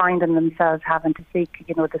families finding themselves having to seek,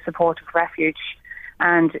 the support of refuge,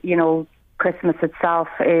 and Christmas itself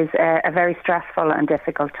is a very stressful and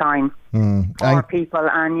difficult time for people,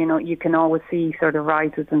 and you can always see sort of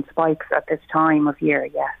rises and spikes at this time of year.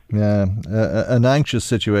 Yeah, an anxious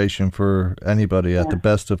situation for anybody at the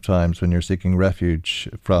best of times when you're seeking refuge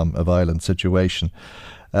from a violent situation.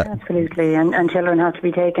 Absolutely, and children have to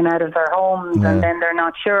be taken out of their homes, and then they're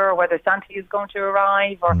not sure whether Santa is going to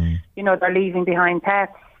arrive, or they're leaving behind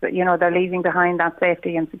pets. they're leaving behind that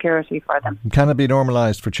safety and security for them. Can it be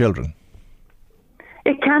normalised for children?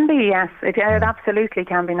 It can be, yes. It absolutely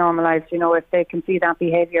can be normalised, if they can see that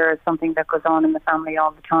behaviour as something that goes on in the family all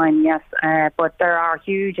the time, yes. But there are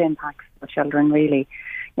huge impacts for children, really,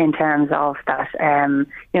 in terms of that.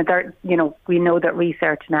 We know that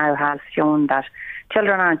research now has shown that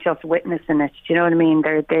children aren't just witnessing it, do you know what I mean?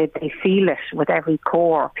 They feel it with every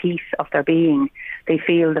core piece of their being. They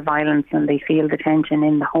feel the violence and they feel the tension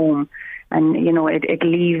in the home. And, it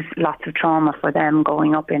leaves lots of trauma for them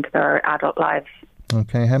going up into their adult lives.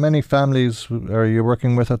 Okay, how many families are you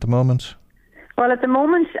working with at the moment? Well, at the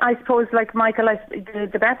moment, I suppose, like Michael,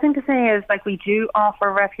 the best thing to say is we do offer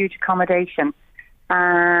refuge accommodation,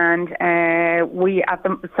 and I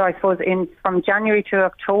suppose from January to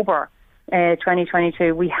October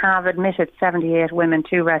 2022, we have admitted 78 women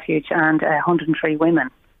to refuge and 103 women.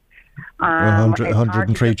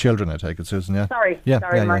 103 children, I take it, Susan, yeah? Sorry,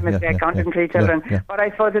 my mistake, 103 children. Yeah. But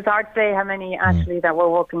I suppose it's hard to say how many actually that we're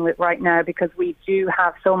working with right now, because we do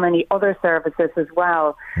have so many other services as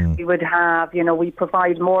well. We would have, we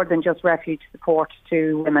provide more than just refuge support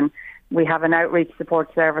to women. We have an outreach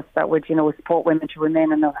support service that would, support women to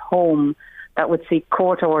remain in their home, that would seek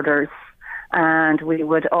court orders. And we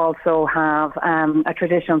would also have a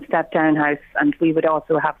traditional step-down house, and we would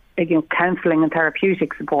also have counselling and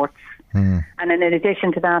therapeutic supports. And then in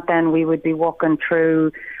addition to that, then we would be working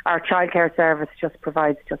through our childcare service. Just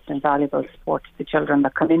provides just invaluable support to the children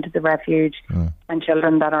that come into the refuge and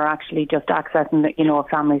children that are actually just accessing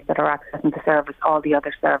families that are accessing the service, all the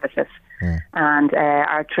other services, and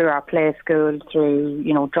through our play school, through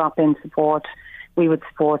drop-in support. We would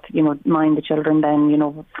support, mind the children then,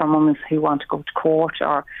 for mums who want to go to court,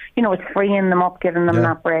 or, it's freeing them up, giving them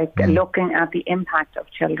that break, looking at the impact of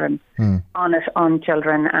children on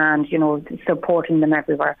children, and, supporting them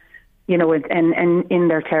everywhere, and in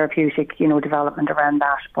their therapeutic, development around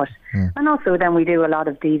that. But and also then we do a lot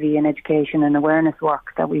of DV and education and awareness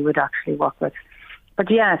work that we would actually work with. But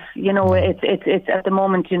yes, it's at the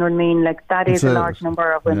moment, you know what I mean, that is a large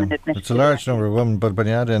number of women admitted. It's a large number of women, but when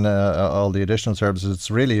you add in all the additional services, it's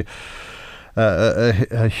really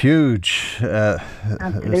a huge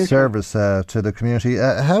service to the community.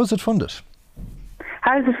 How is it funded?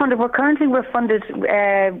 How is it funded? We're funded,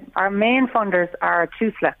 our main funders are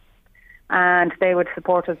TUSLA, and they would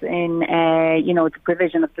support us in, the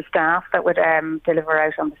provision of the staff that would deliver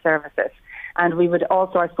out on the services. And we would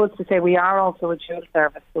also, I suppose to say, we are also a dual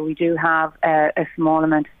service, so we do have a small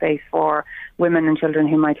amount of space for women and children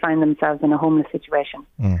who might find themselves in a homeless situation.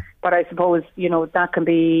 But I suppose,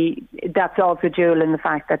 that's also dual in the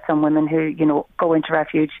fact that some women who, go into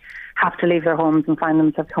refuge have to leave their homes and find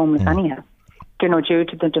themselves homeless anyhow, due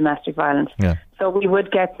to the domestic violence. Yeah. So we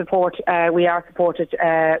would get support, we are supported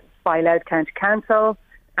by Louth County Council,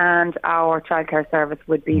 and our childcare service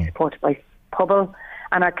would be supported by Pobble.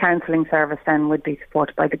 And our counselling service then would be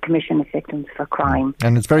supported by the Commission of Victims for Crime.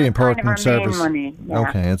 And it's very important service. Money,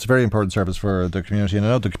 Okay, it's a very important service for the community, and I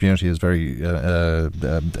know the community is very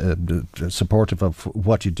supportive of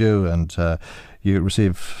what you do, and you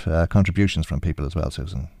receive contributions from people as well,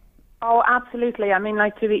 Susan. Oh, absolutely. I mean,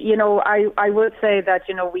 I would say that,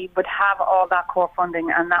 we would have all that core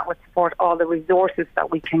funding, and that would support all the resources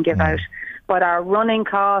that we can give out. But our running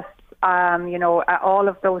costs, all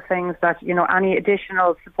of those things that, any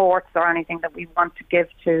additional supports or anything that we want to give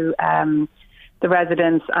to the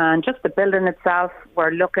residents, and just the building itself, we're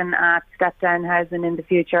looking at step-down housing in the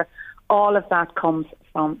future. All of that comes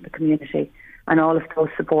from the community, and all of those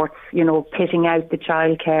supports, pitting out the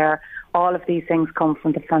childcare, all of these things come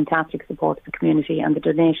from the fantastic support of the community and the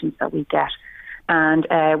donations that we get. And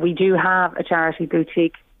we do have a charity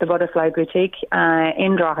boutique, the Butterfly Boutique,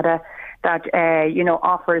 in Drogheda, that,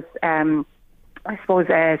 offers, I suppose,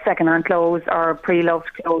 second-hand clothes or pre-loved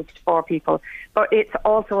clothes for people. But it's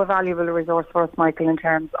also a valuable resource for us, Michael, in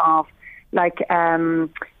terms of, our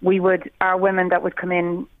women that would come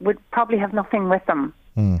in would probably have nothing with them.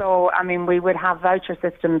 So, I mean, we would have voucher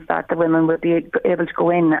systems that the women would be able to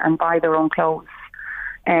go in and buy their own clothes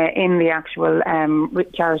in the actual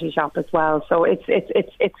charity shop as well. So it's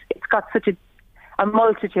got such a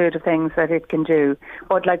multitude of things that it can do.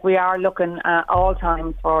 But we are looking at all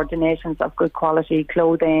times for donations of good quality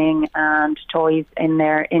clothing and toys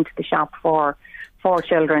into the shop for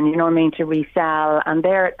children, you know what I mean, to resell. And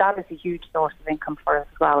that is a huge source of income for us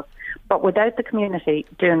as well. But without the community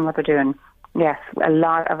doing what they're doing, yes, a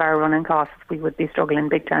lot of our running costs, we would be struggling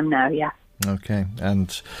big time now, yeah. Okay,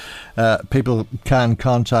 and people can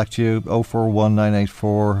contact you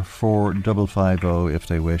 041-984 4550 if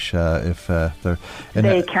they wish. If they're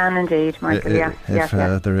they can indeed, Michael. If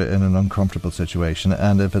they're in an uncomfortable situation,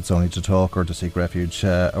 and if it's only to talk or to seek refuge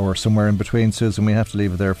or somewhere in between. Susan, we have to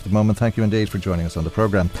leave it there for the moment. Thank you indeed for joining us on the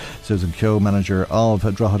programme. Susan Keogh, manager of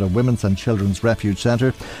Drogheda Women's and Children's Refuge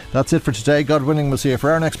Centre. That's it for today. God willing, we'll see you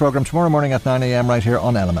for our next programme tomorrow morning at 9 a.m. right here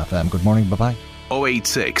on LMFM. Good morning. Bye bye.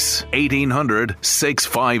 086 1800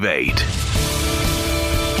 658.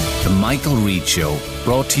 The Michael Reid Show,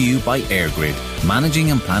 brought to you by EirGrid,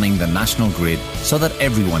 managing and planning the national grid so that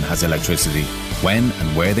everyone has electricity when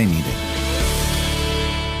and where they need it.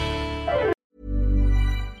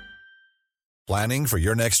 Planning for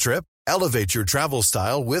your next trip? Elevate your travel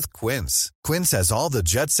style with Quince. Quince has all the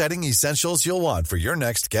jet-setting essentials you'll want for your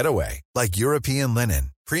next getaway, like European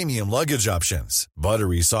linen, premium luggage options,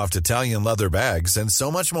 buttery soft Italian leather bags, and so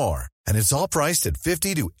much more. And it's all priced at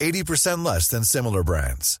 50 to 80% less than similar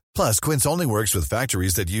brands. Plus, Quince only works with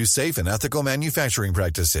factories that use safe and ethical manufacturing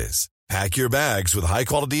practices. Pack your bags with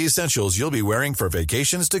high-quality essentials you'll be wearing for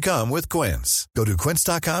vacations to come with Quince. Go to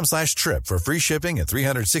quince.com/trip for free shipping and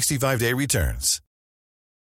 365-day returns.